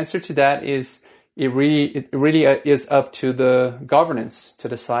the answer to that is it really is up to the governance to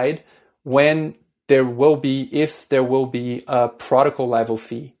decide if there will be a protocol level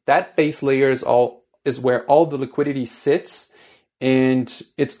fee. That base layer is where all the liquidity sits, and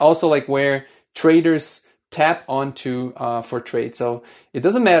it's also like where traders tap onto for trade. So it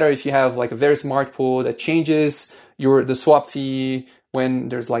doesn't matter if you have like a very smart pool that changes the swap fee when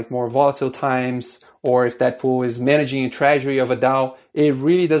there's like more volatile times, or if that pool is managing a treasury of a DAO. It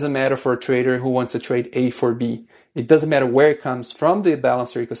really doesn't matter for a trader who wants to trade A for B. It doesn't matter where it comes from the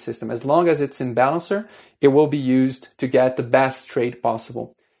Balancer ecosystem. As long as it's in Balancer, it will be used to get the best trade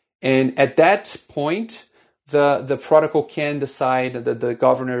possible. And at that point, the protocol can decide that the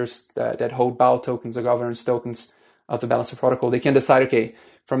governors that hold BAL tokens, the governance tokens of the Balancer protocol, they can decide, okay,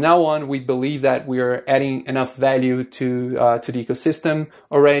 from now on, we believe that we are adding enough value to the ecosystem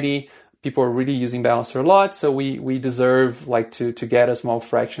already. People are really using Balancer a lot, so we deserve like to get a small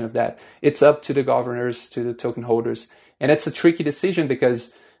fraction of that. It's up to the governors, to the token holders, and it's a tricky decision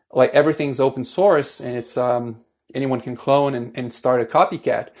because like everything's open source and it's anyone can clone and start a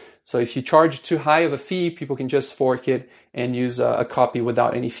copycat. So if you charge too high of a fee, people can just fork it and use a copy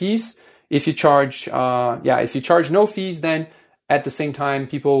without any fees. If you charge no fees, then at the same time,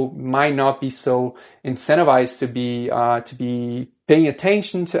 people might not be so incentivized to be paying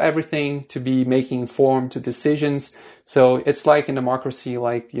attention to everything, to be making informed decisions. So it's like in democracy,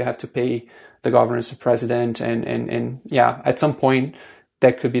 like you have to pay the governors, the president, and at some point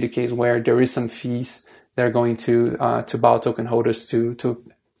that could be the case where there is some fees that are going to BAL token holders to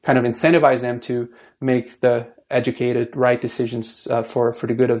kind of incentivize them to make the educated, right decisions for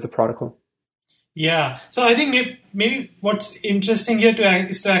the good of the protocol. Yeah. So I think maybe what's interesting here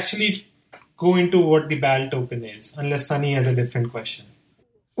is to actually go into what the BAL token is, unless Sunny has a different question.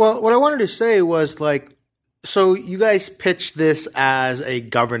 Well, what I wanted to say was like, so you guys pitched this as a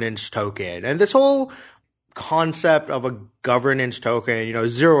governance token, and this whole concept of a governance token,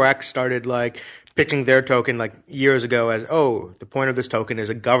 0x started like pitching their token like years ago as, the point of this token is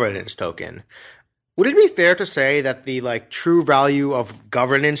a governance token. Would it be fair to say that the like true value of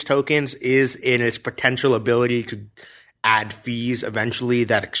governance tokens is in its potential ability to add fees eventually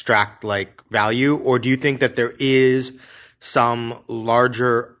that extract like value? Or do you think that there is some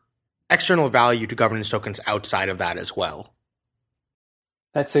larger external value to governance tokens outside of that as well?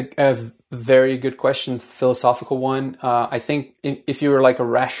 That's a very good question, philosophical one. I think if you were like a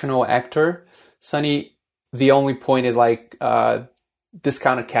rational actor, Sunny, the only point is like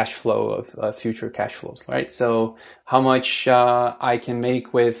discounted cash flow of future cash flows, right? So how much I can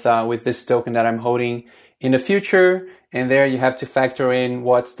make with this token that I'm holding in the future, and there you have to factor in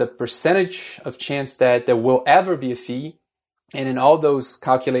what's the percentage of chance that there will ever be a fee. And in all those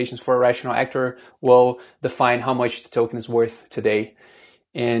calculations for a rational actor will define how much the token is worth today.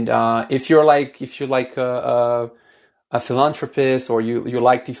 And if you're like a a philanthropist, or you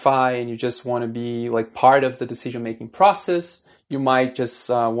like DeFi and you just want to be like part of the decision making process, you might just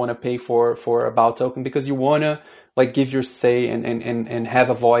want to pay for a BAO token because you want to like give your say and have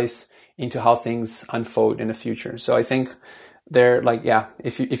a voice into how things unfold in the future. So I think they're like, yeah,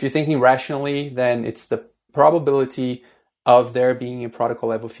 if you're thinking rationally, then it's the probability of there being a protocol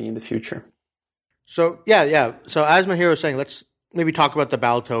level fee in the future. So yeah. So as Mihir was saying, let's maybe talk about the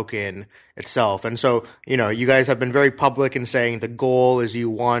BAO token itself. And so, you guys have been very public in saying the goal is you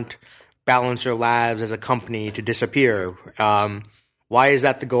want Balancer Labs as a company to disappear. Why is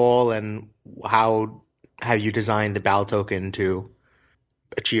that the goal, and how have you designed the BAO token to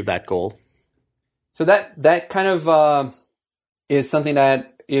achieve that goal? So that kind of is something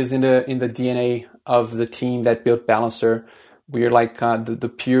that is in the DNA of the team that built Balancer. We're like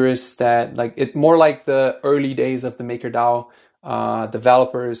the purists that like it, more like the early days of the MakerDAO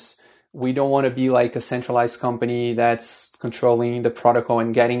developers. We don't want to be like a centralized company that's controlling the protocol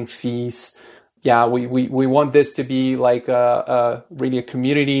and getting fees. Yeah, we want this to be like really a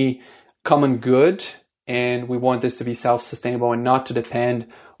community common good, and we want this to be self-sustainable and not to depend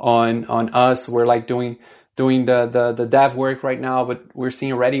on us. We're like doing the dev work right now, but we're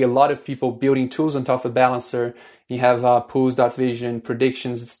seeing already a lot of people building tools on top of Balancer. You have pools.vision,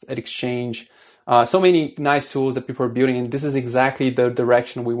 predictions at Exchange, so many nice tools that people are building, and this is exactly the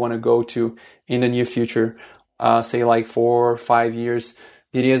direction we want to go to in the near future, say like 4 or 5 years.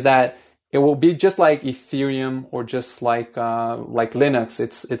 The idea is that it will be just like Ethereum or just like Linux.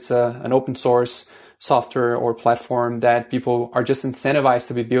 It's an open source software or platform that people are just incentivized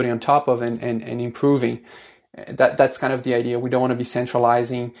to be building on top of and improving. That's kind of the idea. We don't want to be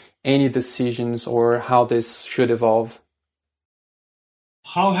centralizing any decisions or how this should evolve.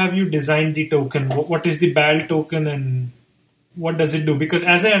 How have you designed the token? What is the BAL token and what does it do? Because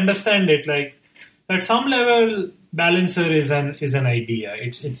as I understand it, like at some level, Balancer is an idea.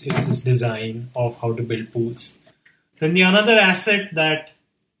 It's this design of how to build pools. Then the another asset that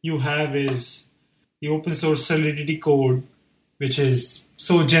you have is the open source Solidity code, which is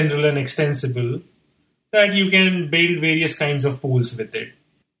so general and extensible that you can build various kinds of pools with it.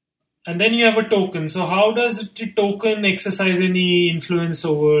 And then you have a token. So how does the token exercise any influence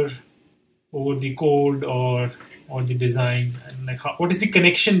over the code or the design? And like what is the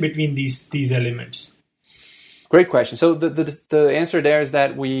connection between these elements? Great question. So the answer there is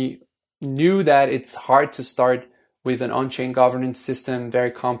that we knew that it's hard to start with an on-chain governance system,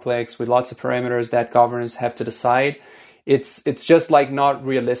 very complex, with lots of parameters that governors have to decide. It's just like not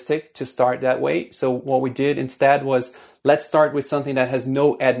realistic to start that way. So what we did instead was, let's start with something that has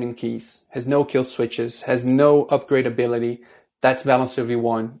no admin keys, has no kill switches, has no upgradability. That's Balancer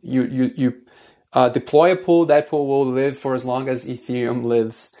V1. You deploy a pool, that pool will live for as long as Ethereum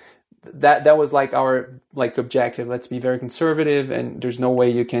lives. That was like our like objective. Let's be very conservative, and there's no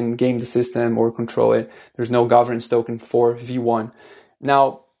way you can game the system or control it. There's no governance token for V1.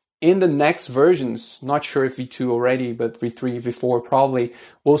 Now, in the next versions, not sure if V2 already, but V3, V4 probably,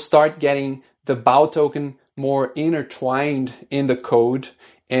 we'll start getting the BAO token more intertwined in the code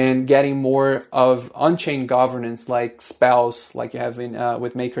and getting more of on-chain governance like spells, like you have in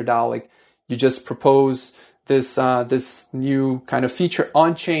with MakerDAO. Like you just propose this new kind of feature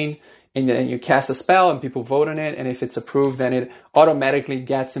on-chain, and then you cast a spell and people vote on it, and if it's approved, then it automatically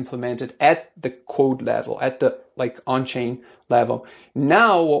gets implemented at the code level, at the like on-chain level.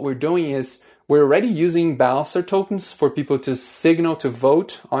 Now what we're doing is we're already using Balancer tokens for people to signal to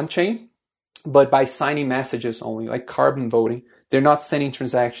vote on-chain, but by signing messages only, like carbon voting. They're not sending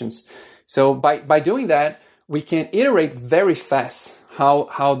transactions. So by doing that, we can iterate very fast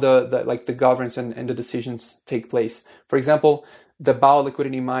how the governance and the decisions take place. For example, the BAO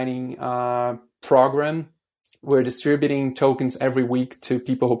liquidity mining program, we're distributing tokens every week to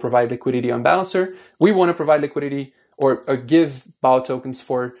people who provide liquidity on Balancer. We want to provide liquidity or give BAO tokens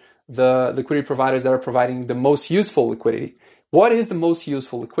for the liquidity providers that are providing the most useful liquidity. What is the most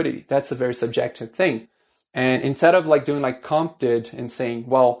useful liquidity? That's a very subjective thing. And instead of like doing like Comp did and saying,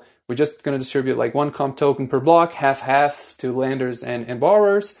 well, we're just going to distribute like one Comp token per block, half to lenders and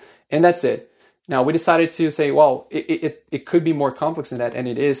borrowers, and that's it. Now we decided to say, well, it could be more complex than that, and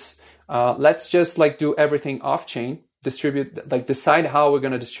it is. Let's just like do everything off-chain, decide how we're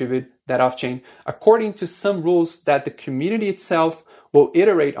going to distribute that off-chain according to some rules that the community itself will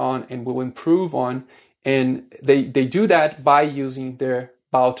iterate on and will improve on. And they do that by using their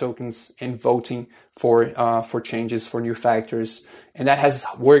BAO tokens and voting for changes, for new factors. And that has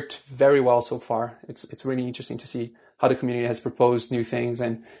worked very well so far. It's really interesting to see how the community has proposed new things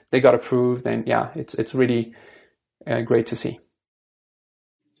and they got approved. And yeah, it's really great to see.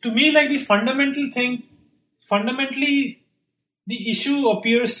 To me, like the fundamental thing fundamentally, the issue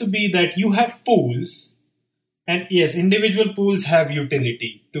appears to be that you have pools, and yes, individual pools have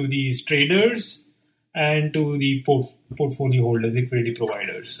utility to these traders and to the portfolio holders, liquidity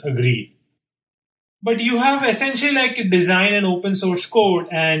providers. Agreed. But you have essentially like design and open source code,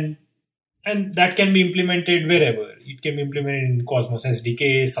 and that can be implemented wherever. It can be implemented in Cosmos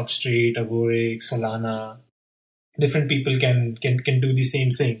SDK, Substrate, Agoric, Solana. Different people can do the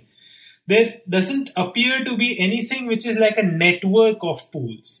same thing. There doesn't appear to be anything which is like a network of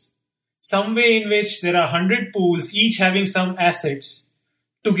pools. Some way in which there are 100 pools, each having some assets,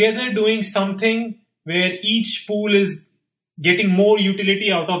 together doing something where each pool is getting more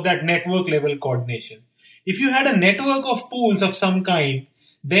utility out of that network level coordination. If you had a network of pools of some kind,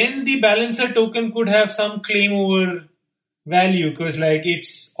 then the balancer token could have some claim over value because like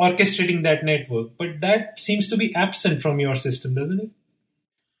it's orchestrating that network. But that seems to be absent from your system, doesn't it?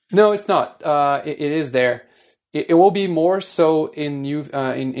 No, it's not. It is there. It will be more so in new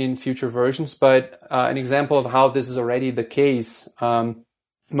in future versions. But an example of how this is already the case,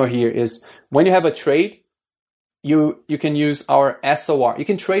 Mahir, is when you have a trade, you can use our SOR. You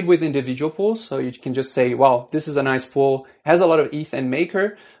can trade with individual pools. So you can just say, well, this is a nice pool. It has a lot of ETH and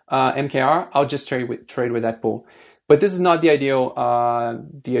Maker, MKR. I'll just trade with that pool. But this is not the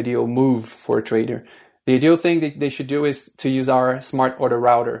ideal move for a trader. The ideal thing that they should do is to use our smart order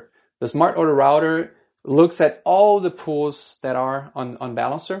router. The smart order router looks at all the pools that are on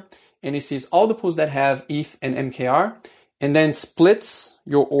Balancer, and it sees all the pools that have ETH and MKR, and then splits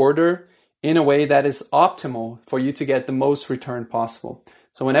your order in a way that is optimal for you to get the most return possible.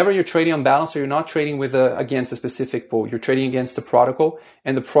 So whenever you're trading on Balancer, you're not trading against a specific pool. You're trading against the protocol,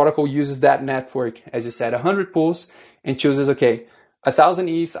 and the protocol uses that network, as you said, 100 pools, and chooses, okay, 1,000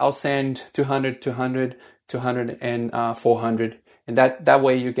 ETH, I'll send 200, 200, 200, and 400. And that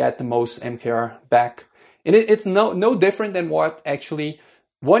way you get the most MKR back. And it's no different than what actually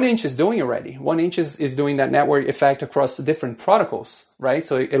 1inch is doing already. 1inch is doing that network effect across different protocols, right?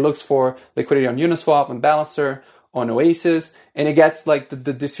 So it looks for liquidity on Uniswap, on Balancer, on Oasis, and it gets like the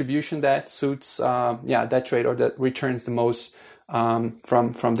distribution that suits that trade or that returns the most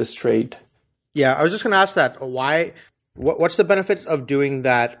from this trade. Yeah, I was just going to ask that. What's the benefit of doing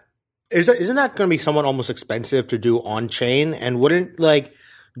that? Isn't that going to be somewhat almost expensive to do on chain? And wouldn't like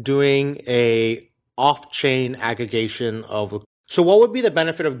doing a off chain aggregation of, so what would be the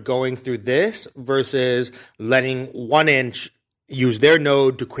benefit of going through this versus letting 1inch use their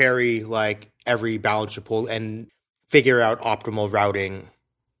node to query like every balancer pool and figure out optimal routing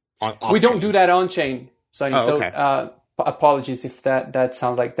on off-chain? We don't do that on chain, Sunny. Okay. So apologies if that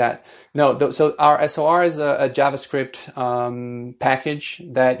sounds like that. No, so our SOR is a JavaScript package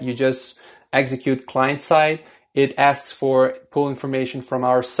that you just execute client side. It asks for pool information from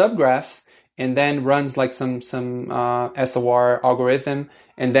our subgraph and then runs like some SOR algorithm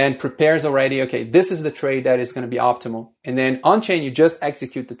and then prepares already, okay, this is the trade that is going to be optimal. And then on chain, you just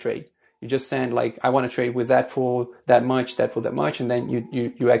execute the trade. You just send like, I want to trade with that pool that much, that pool that much, and then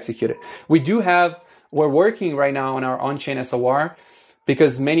you execute it. We're working right now on our on-chain SOR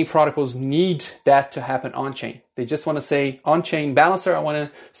because many protocols need that to happen on-chain. They just want to say, on-chain Balancer, I want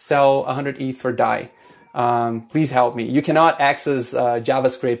to sell 100 ETH for DAI. Please help me. You cannot access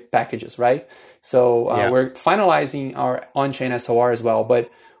JavaScript packages, right? So we're finalizing our on-chain SOR as well.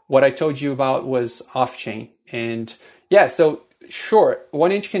 But what I told you about was off-chain. And yeah, so sure,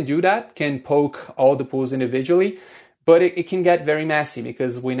 1inch can do that, can poke all the pools individually. But it can get very messy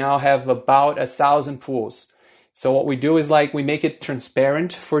because we now have about 1,000 pools. So what we do is like we make it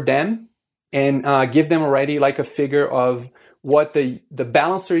transparent for them and give them already like a figure of what the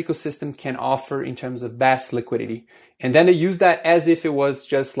Balancer ecosystem can offer in terms of best liquidity. And then they use that as if it was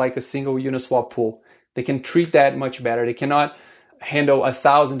just like a single Uniswap pool. They can treat that much better. They cannot handle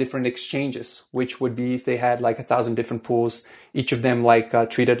 1,000 different exchanges, which would be if they had like 1,000 different pools, each of them like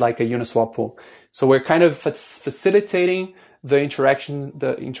treated like a Uniswap pool. So we're kind of facilitating the interaction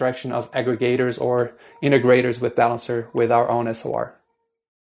of aggregators or integrators with Balancer with our own SOR.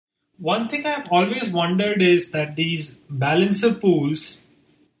 One thing I've always wondered is that these Balancer pools,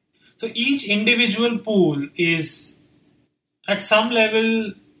 so each individual pool is at some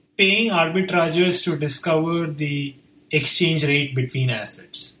level paying arbitrageurs to discover the exchange rate between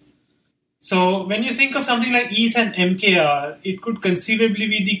assets. So when you think of something like ETH and MKR, it could conceivably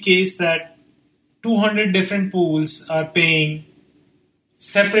be the case that 200 different pools are paying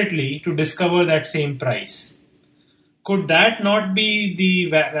separately to discover that same price. Could that not be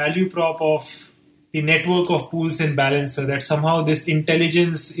the value prop of the network of pools in Balancer, that somehow this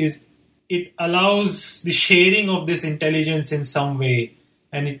intelligence it allows the sharing of this intelligence in some way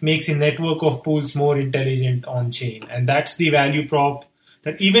and it makes the network of pools more intelligent on chain. And that's the value prop,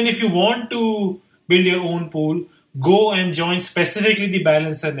 that even if you want to build your own pool, go and join specifically the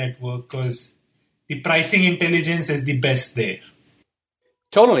balancer network, because the pricing intelligence is the best there.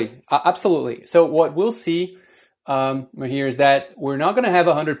 Totally. Absolutely. So what we'll see here is that we're not going to have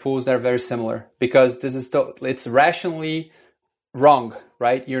 100 pools that are very similar, because it's rationally wrong,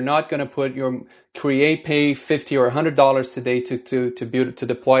 right? You're not going to pay $50 or $100 today to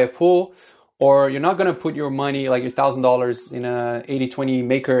deploy a pool, or you're not going to put your money, like your $1,000 in a 80-20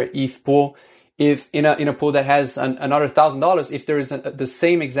 maker ETH pool, if in a pool that has another $1,000, if there is the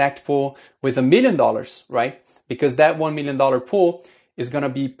same exact pool with $1 million, right? Because that $1 million pool is going to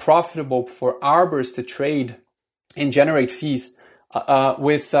be profitable for arbors to trade and generate fees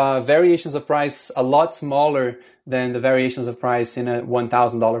with variations of price a lot smaller than the variations of price in a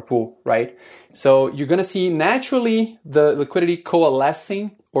 $1,000 pool, right? So you're going to see naturally the liquidity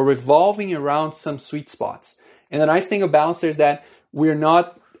coalescing or revolving around some sweet spots. And the nice thing of Balancer is that we're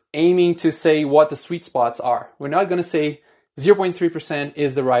not aiming to say what the sweet spots are. We're not going to say 0.3%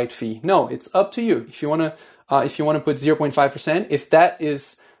 is the right fee. No, it's up to you. If you want to put 0.5%, if that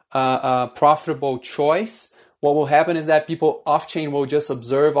is a profitable choice, what will happen is that people off-chain will just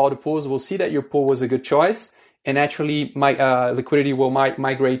observe all the pools, will see that your pool was a good choice, and naturally liquidity will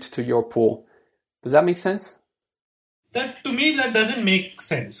migrate to your pool. Does that make sense? To me, that doesn't make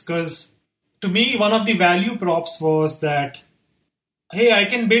sense, because to me, one of the value props was that, hey, I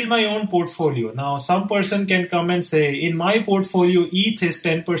can build my own portfolio. Now, some person can come and say, in my portfolio, ETH is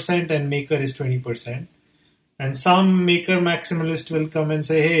 10% and Maker is 20%. And some Maker maximalist will come and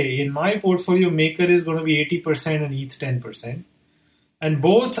say, hey, in my portfolio, Maker is going to be 80% and ETH 10%. And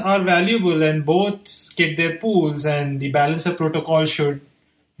both are valuable and both get their pools, and the Balancer protocol should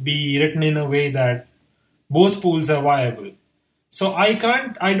be written in a way that both pools are viable. So I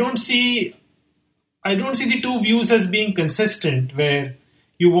don't see the two views as being consistent, where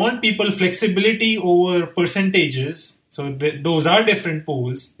you want people flexibility over percentages. So those are different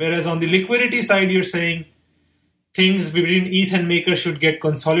pools. Whereas on the liquidity side, you're saying things between ETH and Maker should get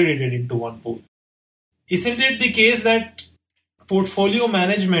consolidated into one pool. Isn't it the case that portfolio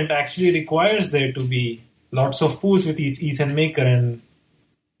management actually requires there to be lots of pools with ETH and Maker and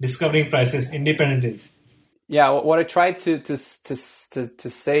discovering prices independently? Yeah, what I tried to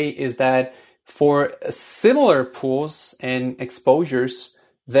say is that for similar pools and exposures,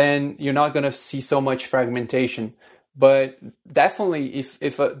 then you're not going to see so much fragmentation. But definitely,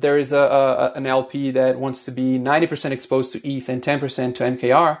 if there is an LP that wants to be 90% exposed to ETH and 10% to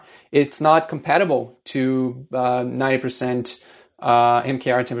MKR, it's not compatible to 90%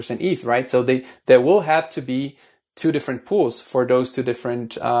 MKR and 10% ETH, right? So there will have to be two different pools for those two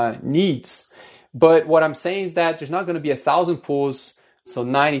different needs. But what I'm saying is that there's not going to be 1,000 pools, so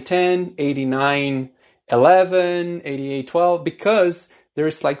 90-10, 89-11, 88-12, because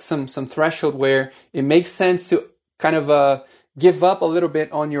there's like some threshold where it makes sense to kind of give up a little bit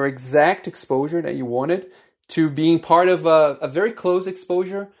on your exact exposure that you wanted to being part of a very close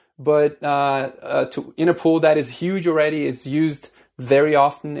exposure, but in a pool that is huge already, it's used very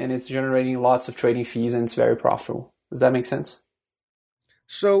often, and it's generating lots of trading fees, and it's very profitable. Does that make sense?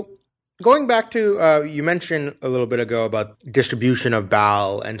 So going back to, you mentioned a little bit ago about distribution of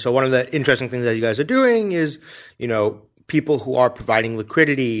BAL. And so one of the interesting things that you guys are doing is, people who are providing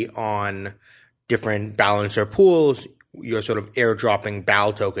liquidity on different balancer pools, you're sort of airdropping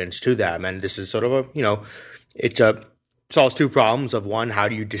BAL tokens to them. And this is sort of it solves two problems of, one, how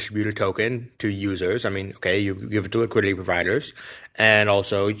do you distribute a token to users? I mean, okay, you give it to liquidity providers, and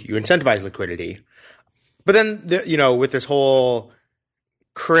also you incentivize liquidity. But then, with this whole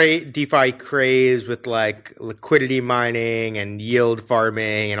DeFi craze with like liquidity mining and yield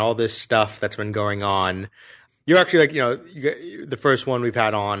farming and all this stuff that's been going on, you're actually the first one we've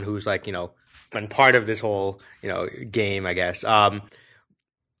had on who's been part of this whole game, I guess.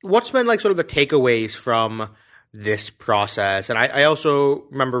 What's been sort of the takeaways from this process? And I also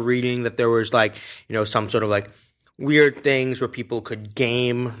remember reading that there was some sort of weird things where people could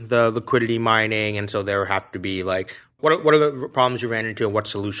game the liquidity mining, and so there have to be what are the problems you ran into, and what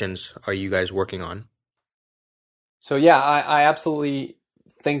solutions are you guys working on? So yeah, I absolutely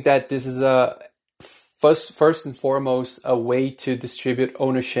think that this is first and foremost a way to distribute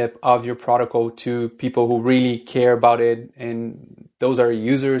ownership of your protocol to people who really care about it, and those are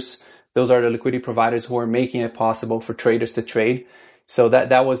users. Those are the liquidity providers who are making it possible for traders to trade. So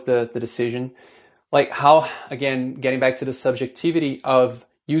that was the decision. How, again, getting back to the subjectivity of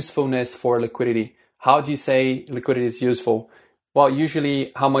usefulness for liquidity. How do you say liquidity is useful? Well,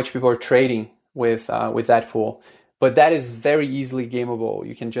 usually how much people are trading with that pool. but that is very easily gameable.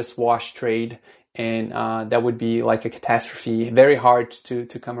 You can just wash trade, and that would be like a catastrophe, very hard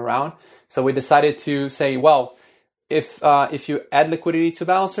to come around. So we decided to say, well, if you add liquidity to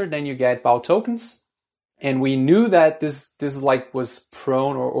Balancer, then you get BAL tokens. And we knew that this like was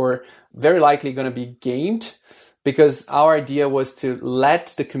prone or very likely going to be gamed, because our idea was to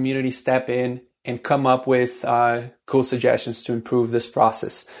let the community step in and come up with cool suggestions to improve this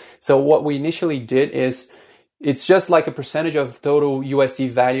process. So what we initially did is, it's just like a percentage of total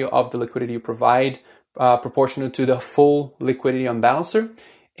USD value of the liquidity you provide, proportional to the full liquidity on Balancer.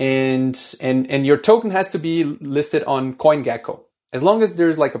 And your token has to be listed on CoinGecko. As long as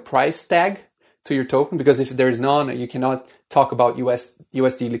there's like a price tag to your token, because if there's none, you cannot talk about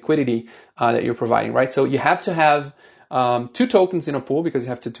USD liquidity that you're providing, right? So you have to have 2 tokens in a pool, because you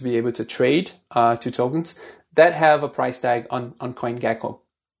have to be able to trade 2 tokens that have a price tag on CoinGecko.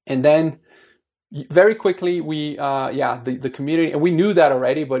 And then very quickly, the community, and we knew that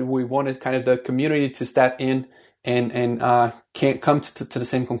already, but we wanted kind of the community to step in and can't come to the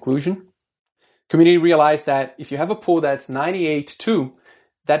same conclusion. Community realized that if you have a pool that's 98.2,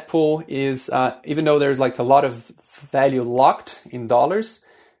 that pool is, even though there's like a lot of value locked in dollars,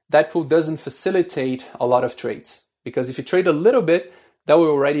 that pool doesn't facilitate a lot of trades. Because if you trade a little bit, that will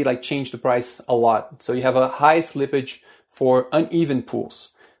already like change the price a lot. So you have a high slippage for uneven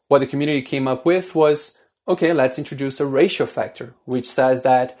pools. What the community came up with was, okay, let's introduce a ratio factor, which says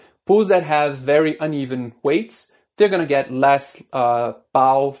that pools that have very uneven weights, they're going to get less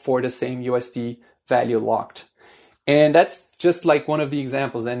BAL for the same USD value locked. And that's just like one of the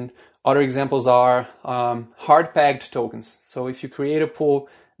examples. And other examples are hard-pegged tokens. So if you create a pool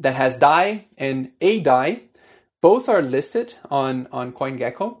that has DAI and ADAI, both are listed on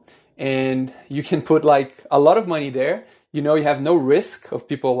CoinGecko, and you can put like a lot of money there. You know, you have no risk of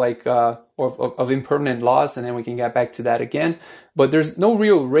people like of impermanent loss, and then we can get back to that again. But there's no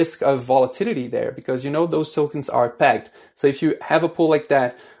real risk of volatility there, because you know those tokens are pegged. So if you have a pool like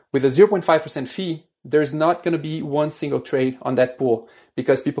that with a 0.5% fee, there's not going to be one single trade on that pool,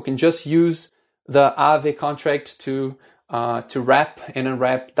 because people can just use the Aave contract to wrap and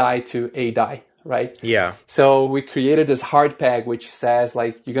unwrap DAI to ADAI, right? Yeah. So we created this hard peg, which says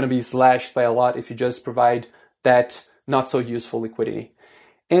like you're going to be slashed by a lot if you just provide that not so useful liquidity.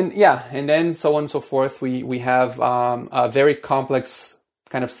 And then so on and so forth. We have a very complex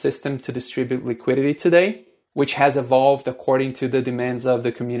kind of system to distribute liquidity today, which has evolved according to the demands of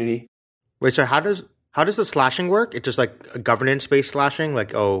the community. Wait, so how does the slashing work? It's just like a governance-based slashing?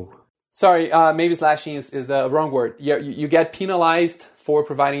 Like, Sorry, maybe slashing is the wrong word. You get penalized for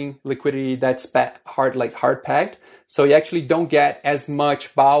providing liquidity that's hard pegged. So you actually don't get as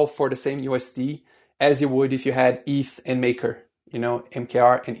much BAL for the same USD as you would if you had ETH and Maker,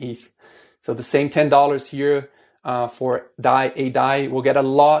 MKR and ETH. So the same $10 here for ADAI will get a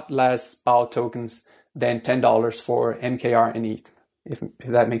lot less BAL tokens than $10 for MKR and ETH, if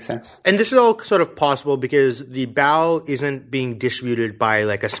that makes sense. And this is all sort of possible because the BAL isn't being distributed by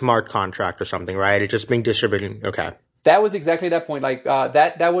like a smart contract or something, right? It's just being distributed. Okay. That was exactly that point. Like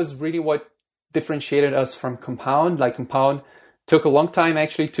that was really what differentiated us from Compound. Like Compound took a long time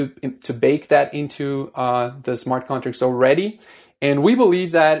actually to bake that into the smart contracts already. And we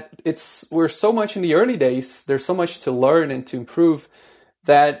believe that we're so much in the early days, there's so much to learn and to improve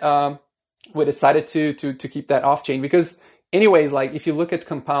that we decided to keep that off chain, because anyways, like if you look at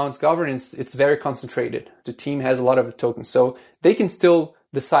Compound's governance, it's very concentrated. The team has a lot of tokens, so they can still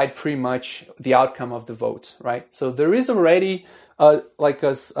decide pretty much the outcome of the vote, right? So there is already a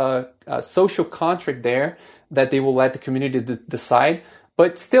social contract there that they will let the community decide.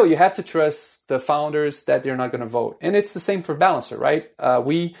 But still, you have to trust the founders that they're not going to vote. And it's the same for Balancer, right?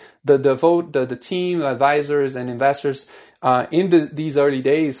 The team, the advisors, and investors in these early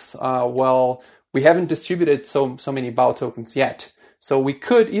days, we haven't distributed so many BAL tokens yet. So we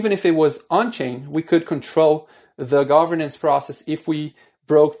could, even if it was on-chain, we could control the governance process if we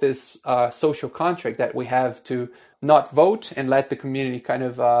broke this social contract that we have to not vote and let the community kind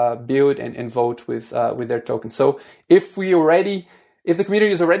of build and vote with their tokens. So if the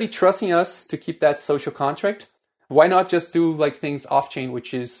community is already trusting us to keep that social contract, why not just do like things off-chain,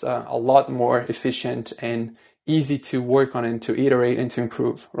 which is a lot more efficient and easy to work on and to iterate and to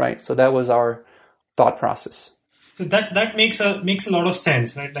improve, right? So that was our thought process. So that makes a lot of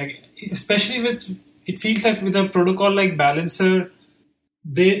sense, right? Like especially it feels like with a protocol like Balancer,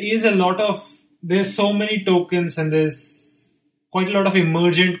 there's so many tokens and there's quite a lot of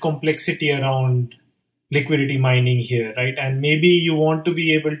emergent complexity around liquidity mining here, right? And maybe you want to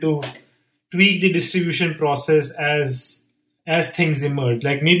be able to tweak the distribution process as things emerge.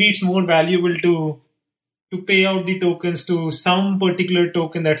 Like maybe it's more valuable to to pay out the tokens to some particular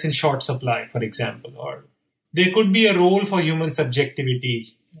token that's in short supply, for example, or there could be a role for human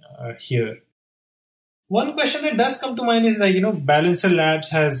subjectivity here. One question that does come to mind is that, Balancer Labs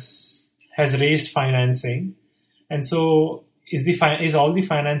has raised financing. And so is all the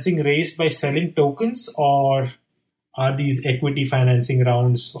financing raised by selling tokens, or are these equity financing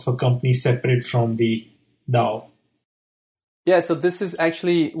rounds of a company separate from the DAO? Yeah, so this is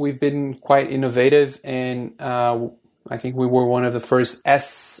actually, we've been quite innovative, and I think we were one of the first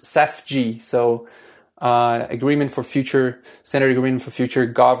SFG, so Standard Agreement for Future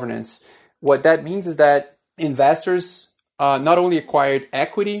Governance. What that means is that investors not only acquired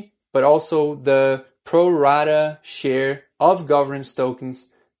equity, but also the pro rata share of governance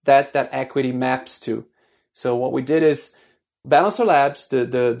tokens that equity maps to. So what we did is Balancer Labs,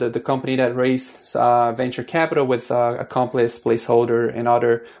 the company that raised venture capital with Accomplice, Placeholder, and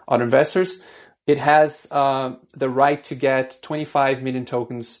other investors, it has the right to get 25 million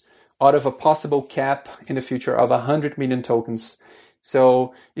tokens out of a possible cap in the future of 100 million tokens.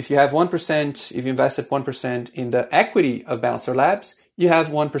 So if you have 1%, if you invested 1% in the equity of Balancer Labs, you have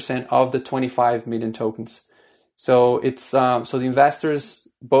 1% of the 25 million tokens. So it's so the investors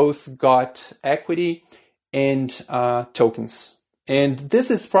both got equity and tokens. And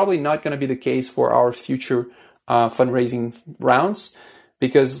this is probably not going to be the case for our future fundraising rounds,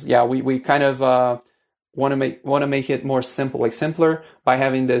 because we kind of want to make it more simpler by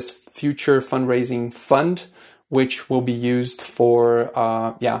having this future fundraising fund, which will be used for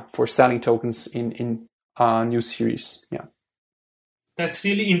selling tokens in new series. Yeah. That's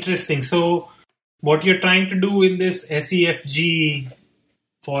really interesting. So what you're trying to do in this SEFG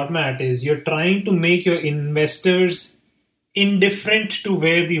format is you're trying to make your investors indifferent to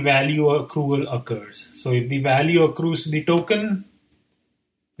where the value accrual occurs. So if the value accrues to the token,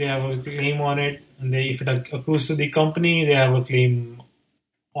 they have a claim on it. And if it accrues to the company, they have a claim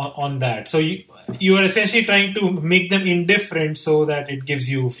on that. So you are essentially trying to make them indifferent so that it gives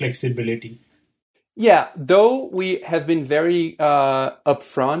you flexibility. Yeah, though we have been very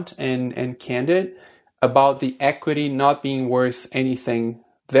upfront and candid about the equity not being worth anything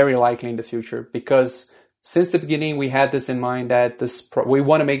very likely in the future, because since the beginning we had this in mind that we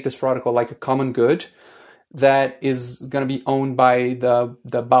want to make this protocol like a common good that is going to be owned by the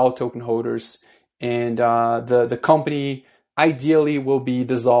BAO token holders, and the company ideally will be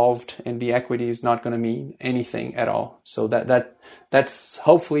dissolved and the equity is not going to mean anything at all. So that's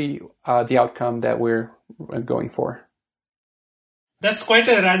hopefully the outcome that we're going for. That's quite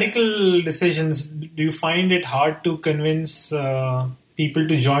a radical decision. Do you find it hard to convince people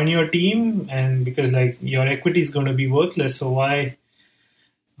to join your team? And because your equity is going to be worthless, so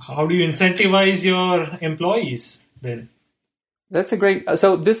how do you incentivize your employees then? That's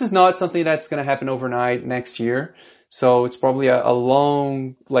so this is not something that's going to happen overnight next year. So it's probably a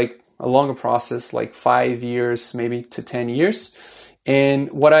longer process, like 5 years, maybe to 10 years. And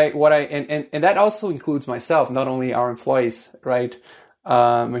and that also includes myself, not only our employees, right?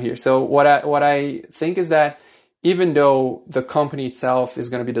 Here. So what I think is that even though the company itself is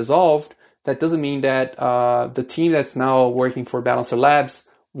going to be dissolved, that doesn't mean that the team that's now working for Balancer Labs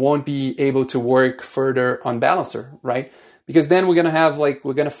won't be able to work further on Balancer, right? Because then we're going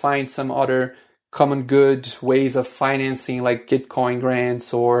to find some other common good ways of financing, like Gitcoin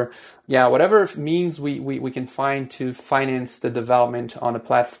grants or whatever means we can find to finance the development on a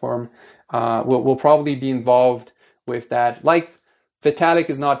platform. We'll probably be involved with that. Like Vitalik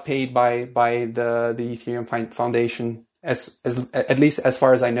is not paid by the Ethereum Foundation, at least as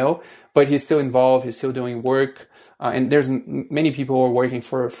far as I know, but he's still involved. He's still doing work, and there's many people who are working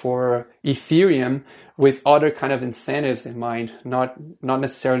for Ethereum with other kind of incentives in mind, not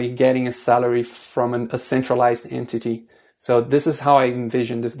necessarily getting a salary from a centralized entity. So this is how I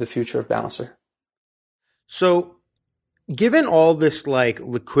envision the future of Balancer. So, given all this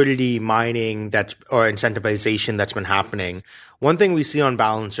liquidity mining or incentivization that's been happening, one thing we see on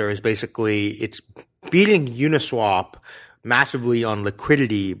Balancer is basically it's beating Uniswap massively on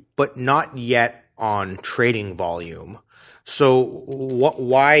liquidity, but not yet on trading volume. So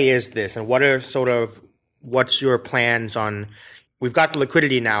why is this? And what's your plans on, we've got the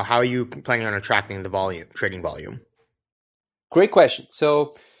liquidity now, how are you planning on attracting the trading volume? Great question.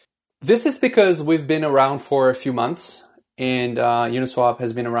 So this is because we've been around for a few months, and Uniswap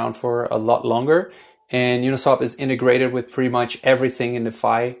has been around for a lot longer. And Uniswap is integrated with pretty much everything in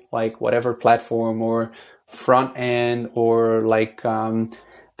DeFi, like whatever platform or front end or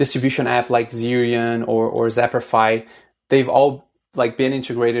distribution app like Zerion or Zapperfi. They've all like been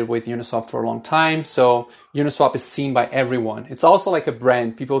integrated with Uniswap for a long time. So Uniswap is seen by everyone. It's also like a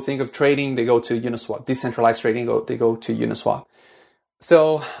brand. People think of trading, they go to Uniswap. Decentralized trading, they go to Uniswap.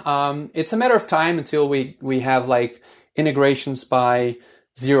 So it's a matter of time until we have like integrations by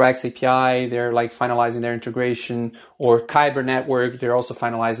 0x API. They're like finalizing their integration, or Kyber Network. They're also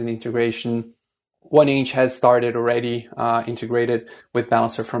finalizing the integration. 1inch has started already, integrated with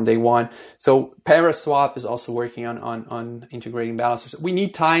Balancer from day one. So Paraswap is also working on integrating Balancers. We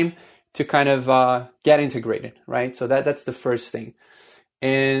need time to kind of get integrated, right? So that's the first thing.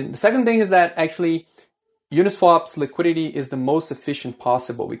 And the second thing is that actually Uniswap's liquidity is the most efficient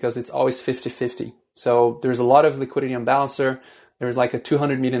possible because it's always 50-50. So there's a lot of liquidity on Balancer. There's like a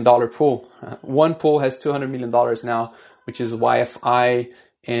 $200 million pool. One pool has $200 million now, which is YFI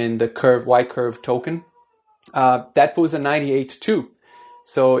and the Y curve token. That pool is a 98 too.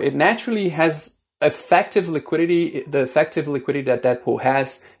 So it naturally has effective liquidity. The effective liquidity that pool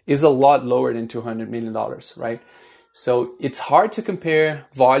has is a lot lower than $200 million, right? So it's hard to compare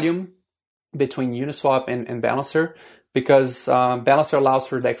volume between Uniswap and Balancer because Balancer allows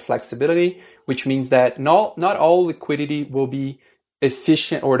for that flexibility, which means that not all liquidity will be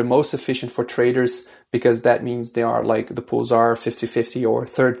efficient or the most efficient for traders, because that means they are like the pools are 50-50 or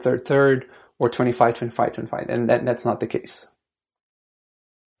third or 25-25, and that's not the case.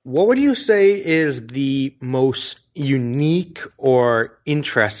 What would you say is the most unique or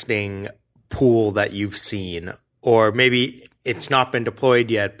interesting pool that you've seen? Or maybe it's not been deployed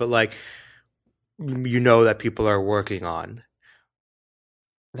yet, but like, you know, that people are working on?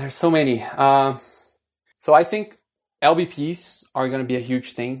 There's so many. So I think LBPs are going to be a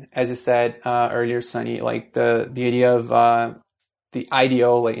huge thing. As you said earlier, Sunny, like the idea of the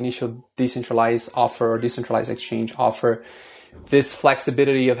IDO, like initial decentralized offer or decentralized exchange offer, this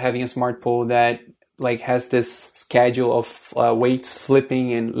flexibility of having a smart pool that like has this schedule of weights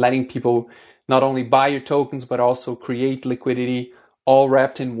flipping and letting people not only buy your tokens, but also create liquidity all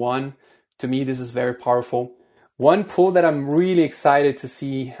wrapped in one. To me, this is very powerful. One pool that I'm really excited to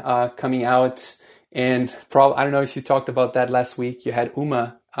see coming out, and I don't know if you talked about that last week. You had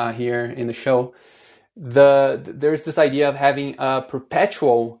Uma here in the show. There's this idea of having a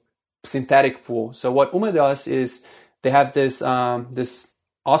perpetual synthetic pool. So what Uma does is they have this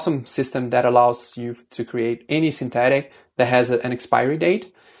awesome system that allows you to create any synthetic that has an expiry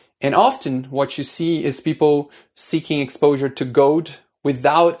date. And often what you see is people seeking exposure to gold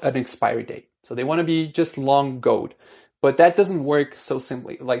without an expiry date. So they want to be just long gold. But that doesn't work so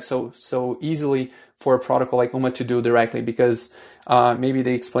simply, like so easily for a protocol like UMA to do directly, because maybe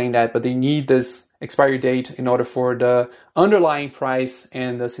they explained that, but they need this expiry date in order for the underlying price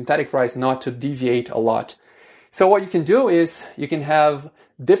and the synthetic price not to deviate a lot. So what you can do is you can have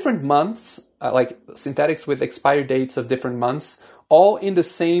different months, like synthetics with expiry dates of different months, all in the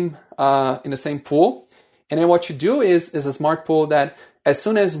same pool. And then what you do is a smart pool that as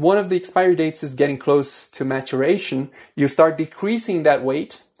soon as one of the expiry dates is getting close to maturation, you start decreasing that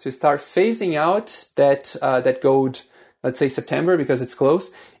weight to start phasing out that gold, let's say September because it's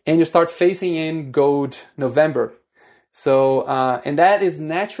close, and you start phasing in gold November. So, and that is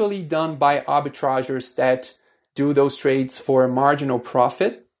naturally done by arbitrageurs that do those trades for a marginal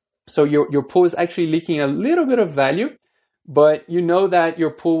profit. So your pool is actually leaking a little bit of value, but you know that your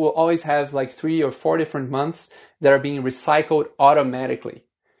pool will always have like 3 or 4 different months that are being recycled automatically.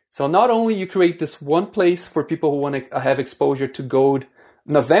 So not only you create this one place for people who want to have exposure to gold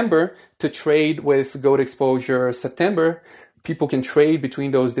November to trade with gold exposure September, people can trade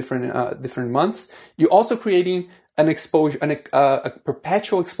between those different months. You're also creating an exposure, a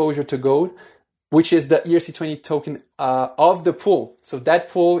perpetual exposure to gold, which is the ERC20 token of the pool. So that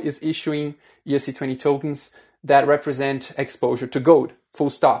pool is issuing ERC20 tokens that represent exposure to gold,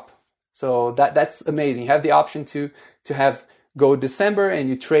 full stop. So that's amazing. You have the option to have gold December and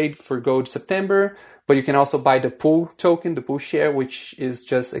you trade for gold September, but you can also buy the pool token, the pool share, which is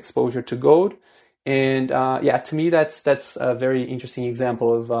just exposure to gold. And to me, that's a very interesting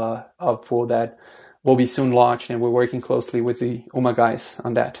example of pool that will be soon launched, and we're working closely with the UMA guys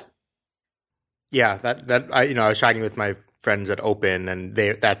on that. Yeah, I was chatting with my friends at Open, and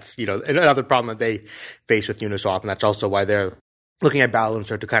that's another problem that they face with Uniswap, and that's also why they're looking at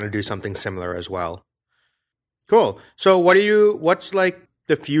Balancer to kind of do something similar as well. Cool. So what's like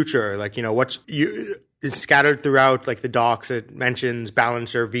the future? Like, it's scattered throughout like the docs. It mentions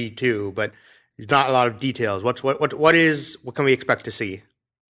Balancer V2, but there's not a lot of details. What can we expect to see?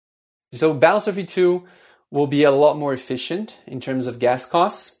 So Balancer V2 will be a lot more efficient in terms of gas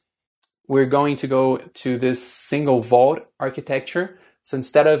costs. We're going to go to this single vault architecture. So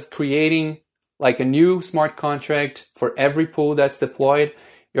instead of creating like a new smart contract for every pool that's deployed.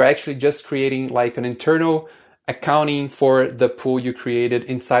 You're actually just creating like an internal accounting for the pool you created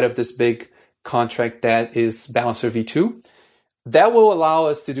inside of this big contract that is Balancer V2. That will allow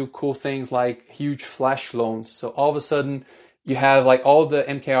us to do cool things like huge flash loans. So all of a sudden you have like all the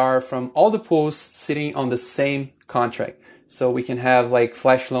MKR from all the pools sitting on the same contract. So we can have like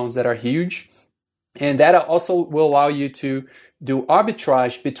flash loans that are huge. And that also will allow you to do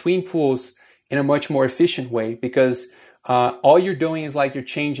arbitrage between pools in a much more efficient way, because all you're doing is like you're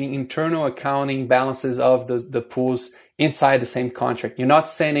changing internal accounting balances of the pools inside the same contract. You're not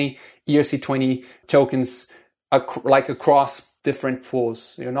sending ERC20 tokens like across different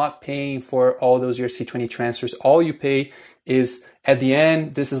pools. You're not paying for all those ERC20 transfers. All you pay is at the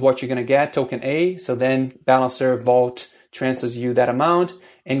end, this is what you're going to get, token A. So then Balancer Vault transfers you that amount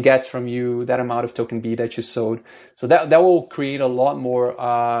and gets from you that amount of token B that you sold. So that will create a lot more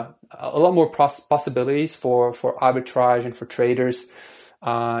possibilities for arbitrage and for traders.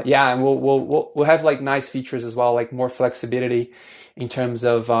 And we'll have like nice features as well, like more flexibility in terms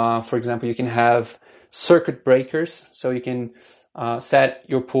of, for example, you can have circuit breakers. So you can set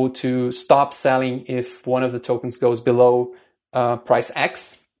your pool to stop selling if one of the tokens goes below price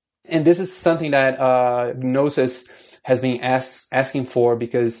X. And this is something that Gnosis has been asking for,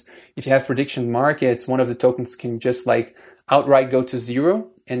 because if you have prediction markets, one of the tokens can just like outright go to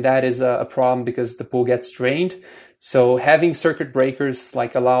zero. And that is a problem because the pool gets drained. So having circuit breakers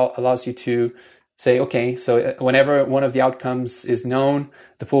like allows you to say, okay, so whenever one of the outcomes is known,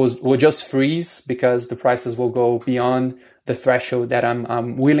 the pools will just freeze because the prices will go beyond the threshold that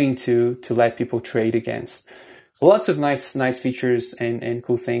I'm willing to let people trade against. Lots of nice features and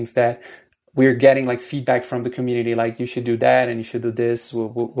cool things that we're getting like feedback from the community, like you should do that and you should do this.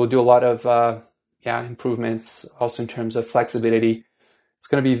 We'll do a lot of improvements also in terms of flexibility. It's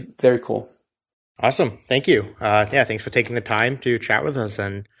going to be very cool. Awesome. Thank you. Thanks for taking the time to chat with us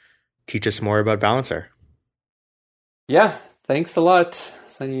and teach us more about Balancer. Yeah, thanks a lot,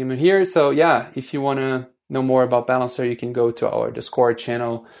 Sanim here. So if you want to know more about Balancer, you can go to our Discord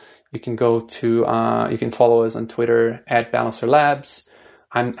channel. You can you can follow us on Twitter at Balancer Labs.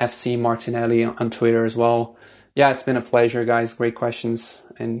 I'm FC Martinelli on Twitter as well. Yeah, it's been a pleasure, guys. Great questions.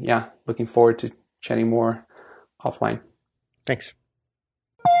 And looking forward to chatting more offline. Thanks.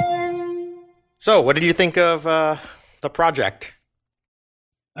 So, what did you think of the project?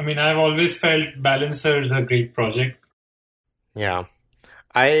 I mean, I've always felt Balancer is a great project. Yeah.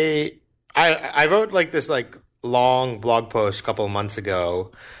 I wrote like this like long blog post a couple of months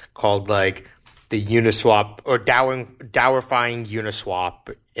ago called like the Uniswap or Dowerifying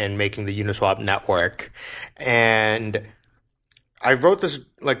Uniswap and making the Uniswap network. And I wrote this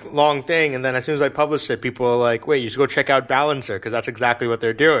like long thing, and then as soon as I published it, people were like, wait, you should go check out Balancer because that's exactly what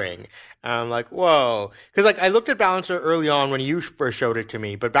they're doing. And I'm like, whoa. Because like I looked at Balancer early on when you first showed it to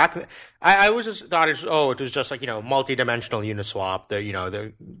me, but back then, I was just thought it was just like, multi-dimensional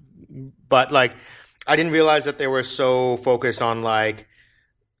Uniswap. But like I didn't realize that they were so focused on like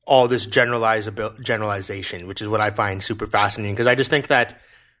all this generalization, which is what I find super fascinating, because I just think that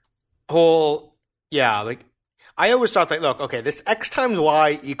I always thought that, look, okay, this X times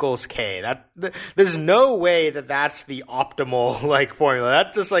Y equals K. There's no way that that's the optimal like formula.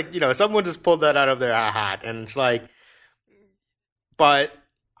 That's just like, someone just pulled that out of their hat, and it's like, but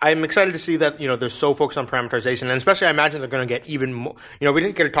I'm excited to see that, they're so focused on parameterization, and especially I imagine they're going to get even more, we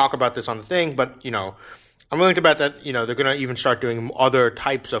didn't get to talk about this on the thing, but, I'm willing to bet that, they're going to even start doing other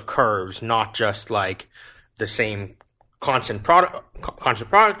types of curves, not just like the same constant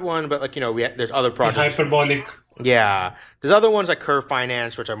product one, but like, there's other projects. The hyperbolic. Yeah. There's other ones like Curve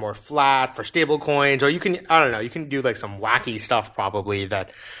Finance, which are more flat for stable coins, or you can do like some wacky stuff probably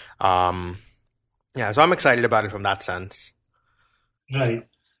that, so I'm excited about it from that sense. Right.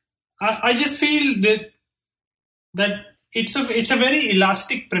 I just feel that it's a very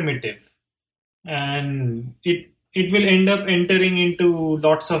elastic primitive. And it will end up entering into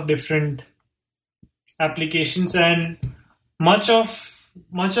lots of different applications, and much of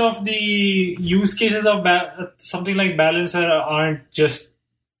the use cases of something like Balancer aren't just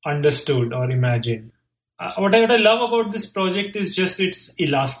understood or imagined. What I love about this project is just its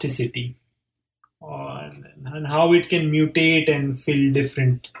elasticity and how it can mutate and fill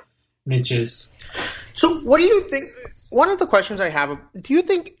different niches. So what do you think? One of the questions I have, do you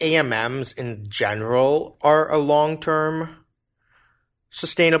think AMMs in general are a long-term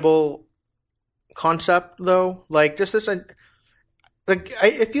sustainable concept, though? Like, just this,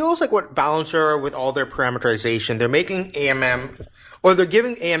 it feels like what Balancer, with all their parameterization, they're making AMM, or they're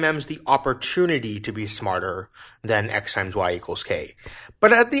giving AMMs the opportunity to be smarter than X times Y equals K.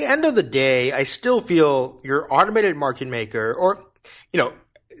 But at the end of the day, I still feel your automated market maker, or,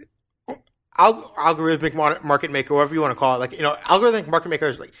 algorithmic market maker, whatever you want to call it, algorithmic market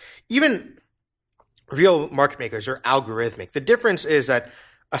makers, even real market makers are algorithmic. The difference is that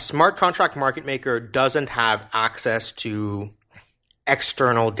a smart contract market maker doesn't have access to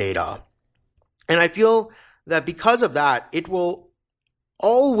external data. And I feel that because of that, it will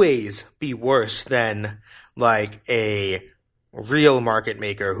always be worse than a real market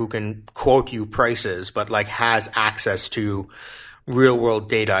maker who can quote you prices, but has access to real world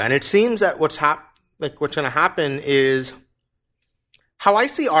data. And it seems that what's going to happen is, how I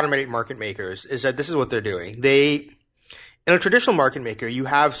see automated market makers is that this is what they're doing. In a traditional market maker, you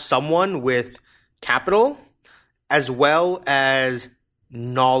have someone with capital as well as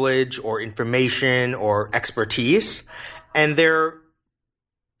knowledge or information or expertise, and they're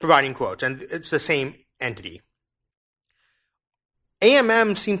providing quotes, and it's the same entity.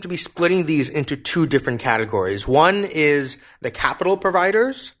 AMM seem to be splitting these into two different categories. One is the capital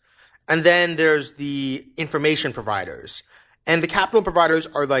providers, and then there's the information providers. And the capital providers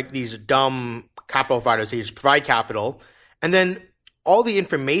are these dumb capital providers. They just provide capital, and then all the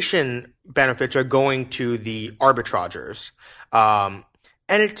information benefits are going to the arbitragers. And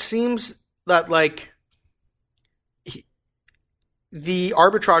it seems that the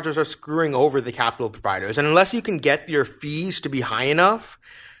arbitragers are screwing over the capital providers. And unless you can get your fees to be high enough,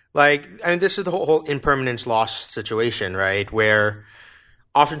 this is the whole impermanence loss situation, right? Where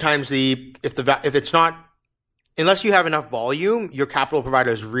oftentimes unless you have enough volume, your capital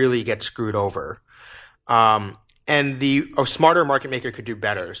providers really get screwed over. And a smarter market maker could do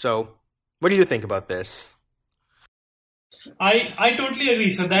better. So what do you think about this? I totally agree.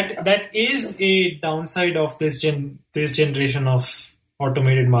 So that is a downside of this generation of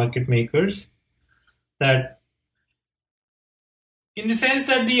automated market makers. That, in the sense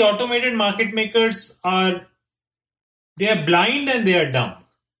that the automated market makers they are blind and they are dumb.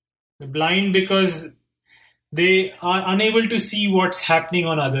 They're blind because they are unable to see what's happening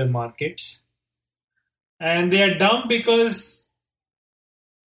on other markets. And they are dumb because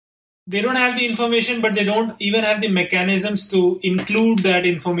they don't have the information, but they don't even have the mechanisms to include that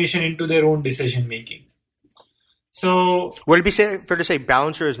information into their own decision making. So, would it be fair to say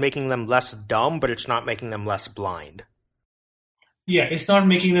Balancer is making them less dumb, but it's not making them less blind? Yeah, it's not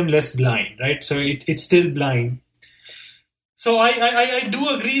making them less blind, right? So it's still blind. So I do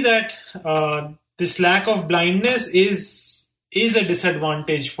agree that this lack of blindness is a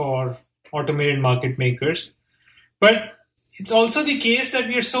disadvantage for automated market makers. But it's also the case that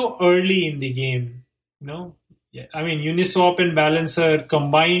we are so early in the game. I mean, Uniswap and Balancer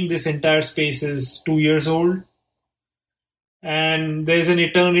combined, this entire space is 2 years old. And there's an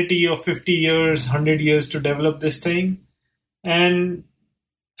eternity of 50 years, 100 years to develop this thing. And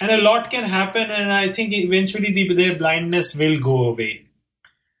a lot can happen, and I think eventually their blindness will go away.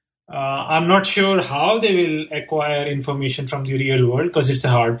 I'm not sure how they will acquire information from the real world, because it's a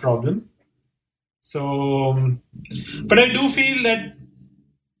hard problem. So, but I do feel that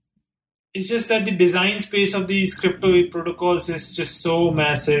it's just that the design space of these crypto protocols is just so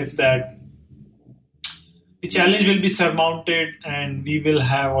massive that the challenge will be surmounted, and we will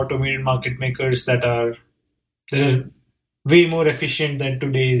have automated market makers that are way more efficient than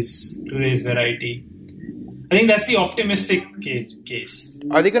today's variety. I think that's the optimistic case.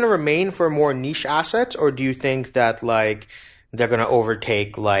 Are they going to remain for more niche assets, or do you think that they're going to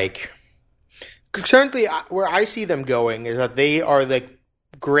overtake currently where I see them going is that they are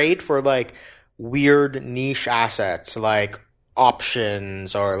great for weird niche assets like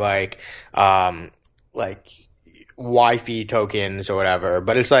options or Wi-Fi tokens or whatever,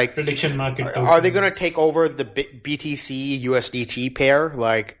 but it's prediction market tokens. Are they going to take over the BTC USDT pair,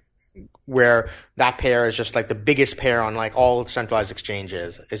 where that pair is just the biggest pair on all centralized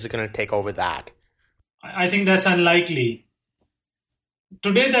exchanges? Is it going to take over that? I think that's unlikely.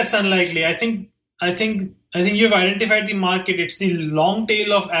 Today, that's unlikely. I think you've identified the market. It's the long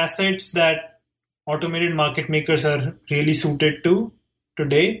tail of assets that automated market makers are really suited to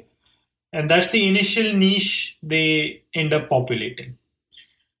today. And that's the initial niche they end up populating.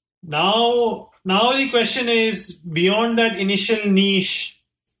 Now the question is, beyond that initial niche,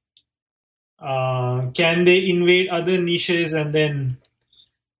 can they invade other niches and then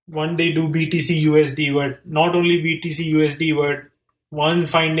one day do BTC USD, but not only BTC USD, but one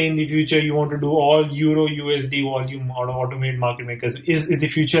fine day in the future you want to do all Euro USD volume out of automated market makers. Is the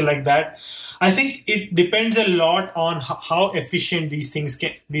future like that? I think it depends a lot on how efficient these things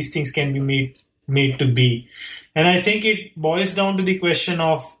can be made to be. And I think it boils down to the question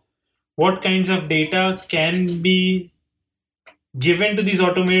of what kinds of data can be given to these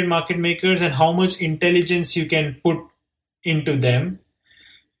automated market makers and how much intelligence you can put into them.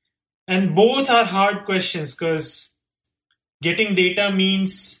 And both are hard questions, because getting data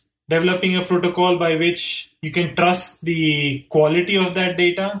means developing a protocol by which you can trust the quality of that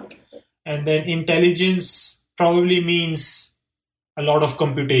data. And then intelligence probably means a lot of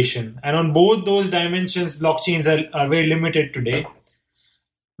computation. And on both those dimensions, blockchains are very limited today.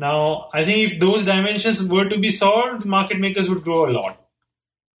 Now, I think if those dimensions were to be solved, market makers would grow a lot.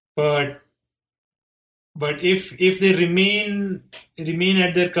 But if they remain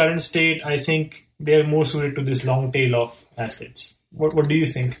at their current state, I think they're more suited to this long tail of assets. What do you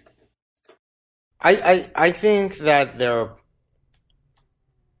think? I think that they're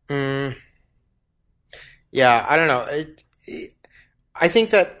yeah, I don't know. I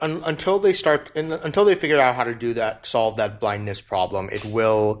think that until they figure out how to do that, solve that blindness problem, it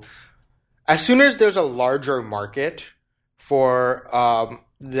will. As soon as there's a larger market for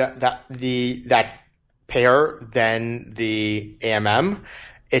that pair than the AMM,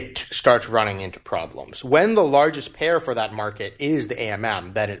 it starts running into problems. When the largest pair for that market is the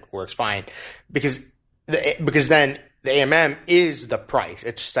AMM, then it works fine, because then the AMM is the price;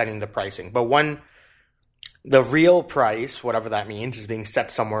 it's setting the pricing. But when the real price, whatever that means, is being set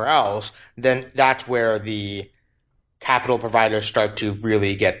somewhere else, then that's where the capital providers start to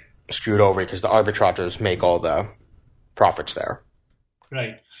really get screwed over, because the arbitrageurs make all the profits there.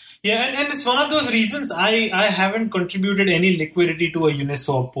 Right. Yeah, and it's one of those reasons I haven't contributed any liquidity to a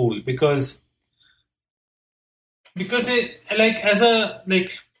Uniswap pool, because it,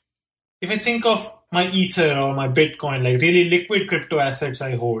 if I think of my Ether or my Bitcoin, like really liquid crypto assets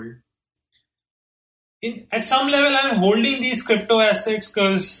I hold, at some level I'm holding these crypto assets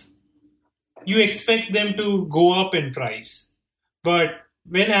because you expect them to go up in price. But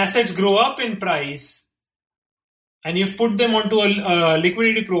when assets grow up in price and you've put them onto a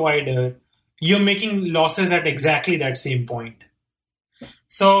liquidity provider, you're making losses at exactly that same point.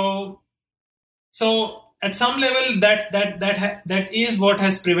 So at some level, that is what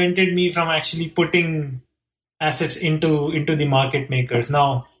has prevented me from actually putting assets into the market makers.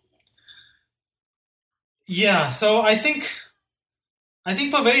 Now, yeah, so I think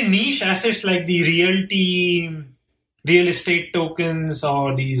for very niche assets like the real estate tokens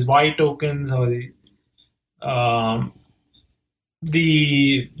or these Y tokens or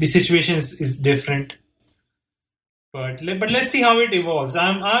the situation is different. But let's see how it evolves.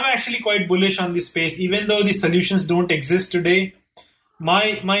 I'm actually quite bullish on this space, even though the solutions don't exist today.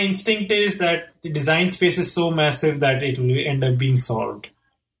 My instinct is that the design space is so massive that it will end up being solved.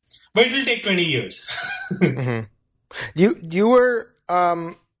 But it will take 20 years. Mm-hmm. You were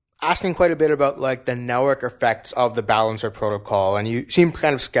asking quite a bit about like the network effects of the Balancer protocol, and you seem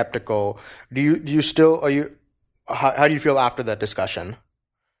kind of skeptical. How do you feel after that discussion?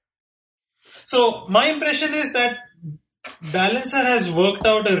 So my impression is that Balancer has worked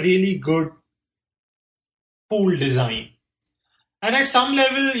out a really good pool design. And at some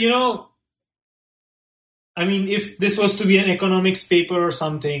level, I mean, if this was to be an economics paper or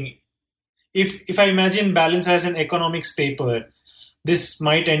something, if I imagine Balancer as an economics paper, this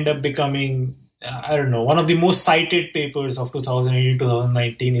might end up becoming, I don't know, one of the most cited papers of 2018,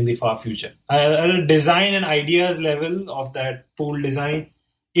 2019 in the far future. At a design and ideas level of that pool design,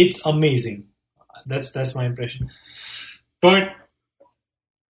 it's amazing. That's my impression. But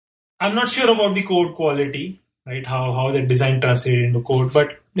I'm not sure about the code quality, right? How the design translated into code.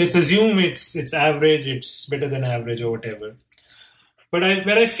 But let's assume it's average, it's better than average or whatever. But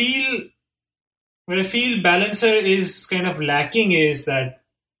where I feel Balancer is kind of lacking is that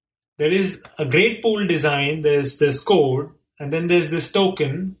there is a great pool design, there's code, and then there's this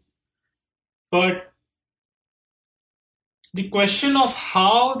token. But the question of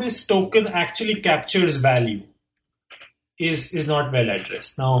how this token actually captures value is not well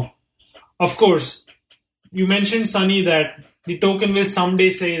addressed. Now, of course, you mentioned, Sunny, that the token will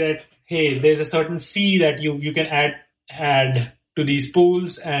someday say that, hey, there's a certain fee that you can add to these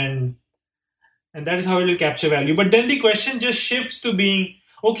pools, and that is how it will capture value. But then the question just shifts to being,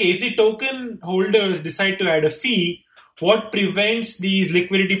 okay, if the token holders decide to add a fee, what prevents these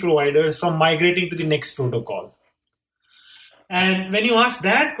liquidity providers from migrating to the next protocol? And when you ask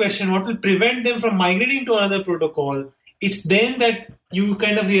that question, what will prevent them from migrating to another protocol, it's then that you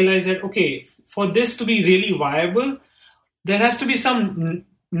kind of realize that, okay, for this to be really viable, there has to be some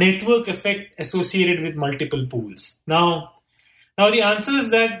network effect associated with multiple pools. Now the answers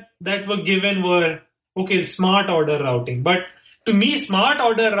that were given were, okay, smart order routing. But to me, smart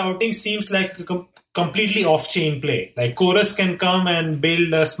order routing seems like a completely off-chain play. Like Chorus can come and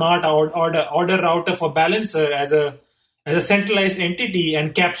build a smart order router for Balancer as a centralized entity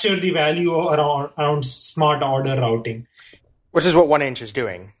and capture the value around smart order routing. Which is what 1inch is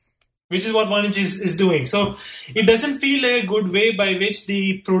doing. Which is what 1inch is doing. So it doesn't feel like a good way by which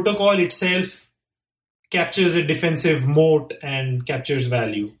the protocol itself captures a defensive moat and captures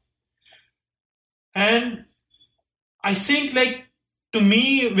value. And I think, like, to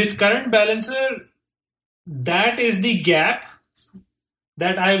me, with current Balancer, that is the gap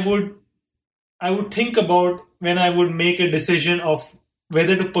that I would think about when I would make a decision of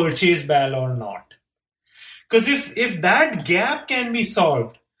whether to purchase BAL or not. Because if that gap can be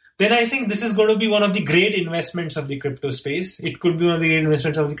solved, then I think this is going to be one of the great investments of the crypto space. It could be one of the great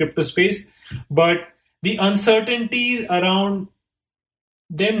investments of the crypto space, but the uncertainty around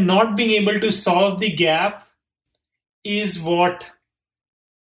them not being able to solve the gap is what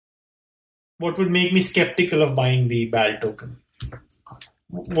would make me skeptical of buying the BAL token.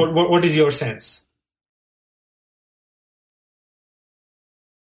 What is your sense?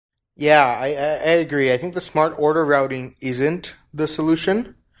 Yeah, I agree. I think the smart order routing isn't the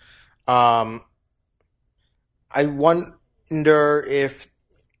solution. I wonder if,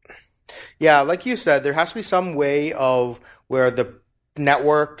 like you said, there has to be some way of where the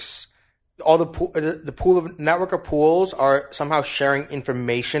networks, all the pool of network of pools are somehow sharing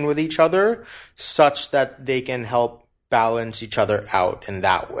information with each other, such that they can help balance each other out in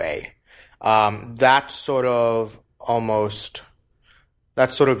that way. That's sort of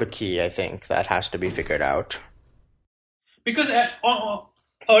the key, I think, that has to be figured out. Because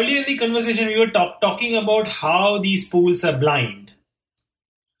earlier in the conversation, we were talking about how these pools are blind.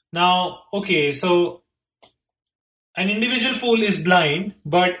 Now, okay, so an individual pool is blind,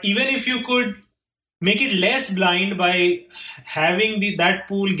 but even if you could make it less blind by having that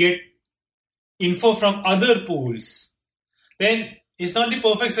pool get info from other pools, then it's not the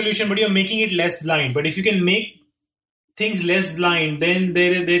perfect solution, but you're making it less blind. But if you can make things less blind, then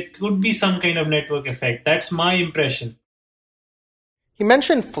there could be some kind of network effect. That's my impression. He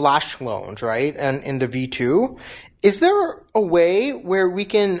mentioned flash loans, right? And in the V2, is there a way where we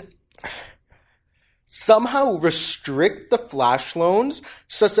can somehow restrict the flash loans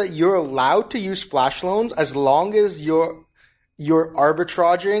such that you're allowed to use flash loans as long as you're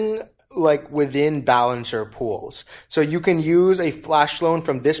arbitraging like within Balancer pools? So you can use a flash loan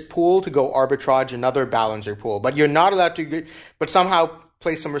from this pool to go arbitrage another Balancer pool, but you're not allowed to, but somehow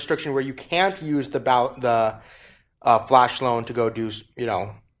place some restriction where you can't use the flash loan to go do,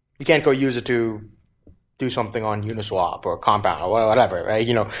 you can't go use it to do something on Uniswap or Compound or whatever, right?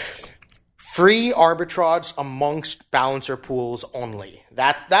 Free arbitrage amongst Balancer pools only.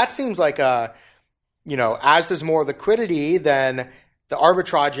 That seems like as there's more liquidity, then the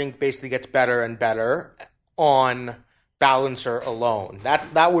arbitraging basically gets better and better on Balancer alone.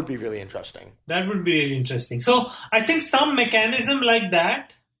 That would be really interesting. That would be really interesting. So I think some mechanism like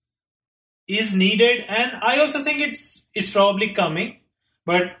that is needed, and I also think it's probably coming.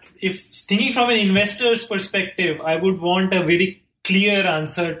 But if thinking from an investor's perspective, I would want a very clear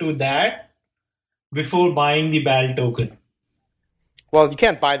answer to that before buying the BAL token. Well, you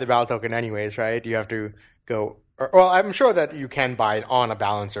can't buy the BAL token anyways, right? You have to go. Well, I'm sure that you can buy it on a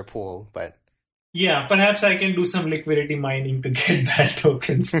Balancer pool, but yeah, perhaps I can do some liquidity mining to get BAL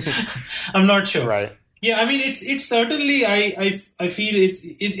tokens. I'm not sure. Right. Yeah, I mean, it's certainly, I feel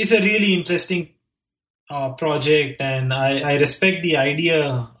it's a really interesting project, and I respect the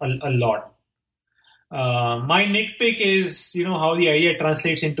idea a lot. My nitpick is, how the idea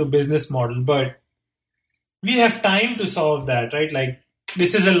translates into business model, but we have time to solve that, right? Like,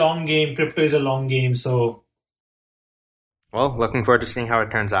 this is a long game. Crypto is a long game, so. Well, looking forward to seeing how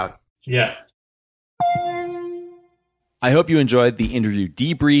it turns out. Yeah. I hope you enjoyed the interview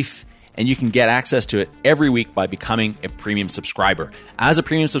debrief, and you can get access to it every week by becoming a premium subscriber. As a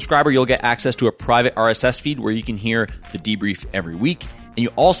premium subscriber, you'll get access to a private RSS feed where you can hear the debrief every week. And you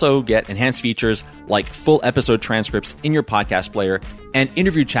also get enhanced features like full episode transcripts in your podcast player and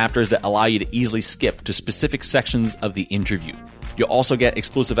interview chapters that allow you to easily skip to specific sections of the interview. You'll also get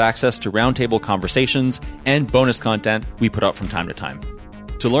exclusive access to roundtable conversations and bonus content we put out from time to time.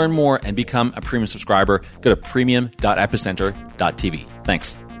 To learn more and become a premium subscriber, go to premium.epicenter.tv.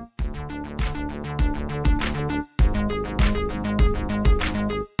 Thanks.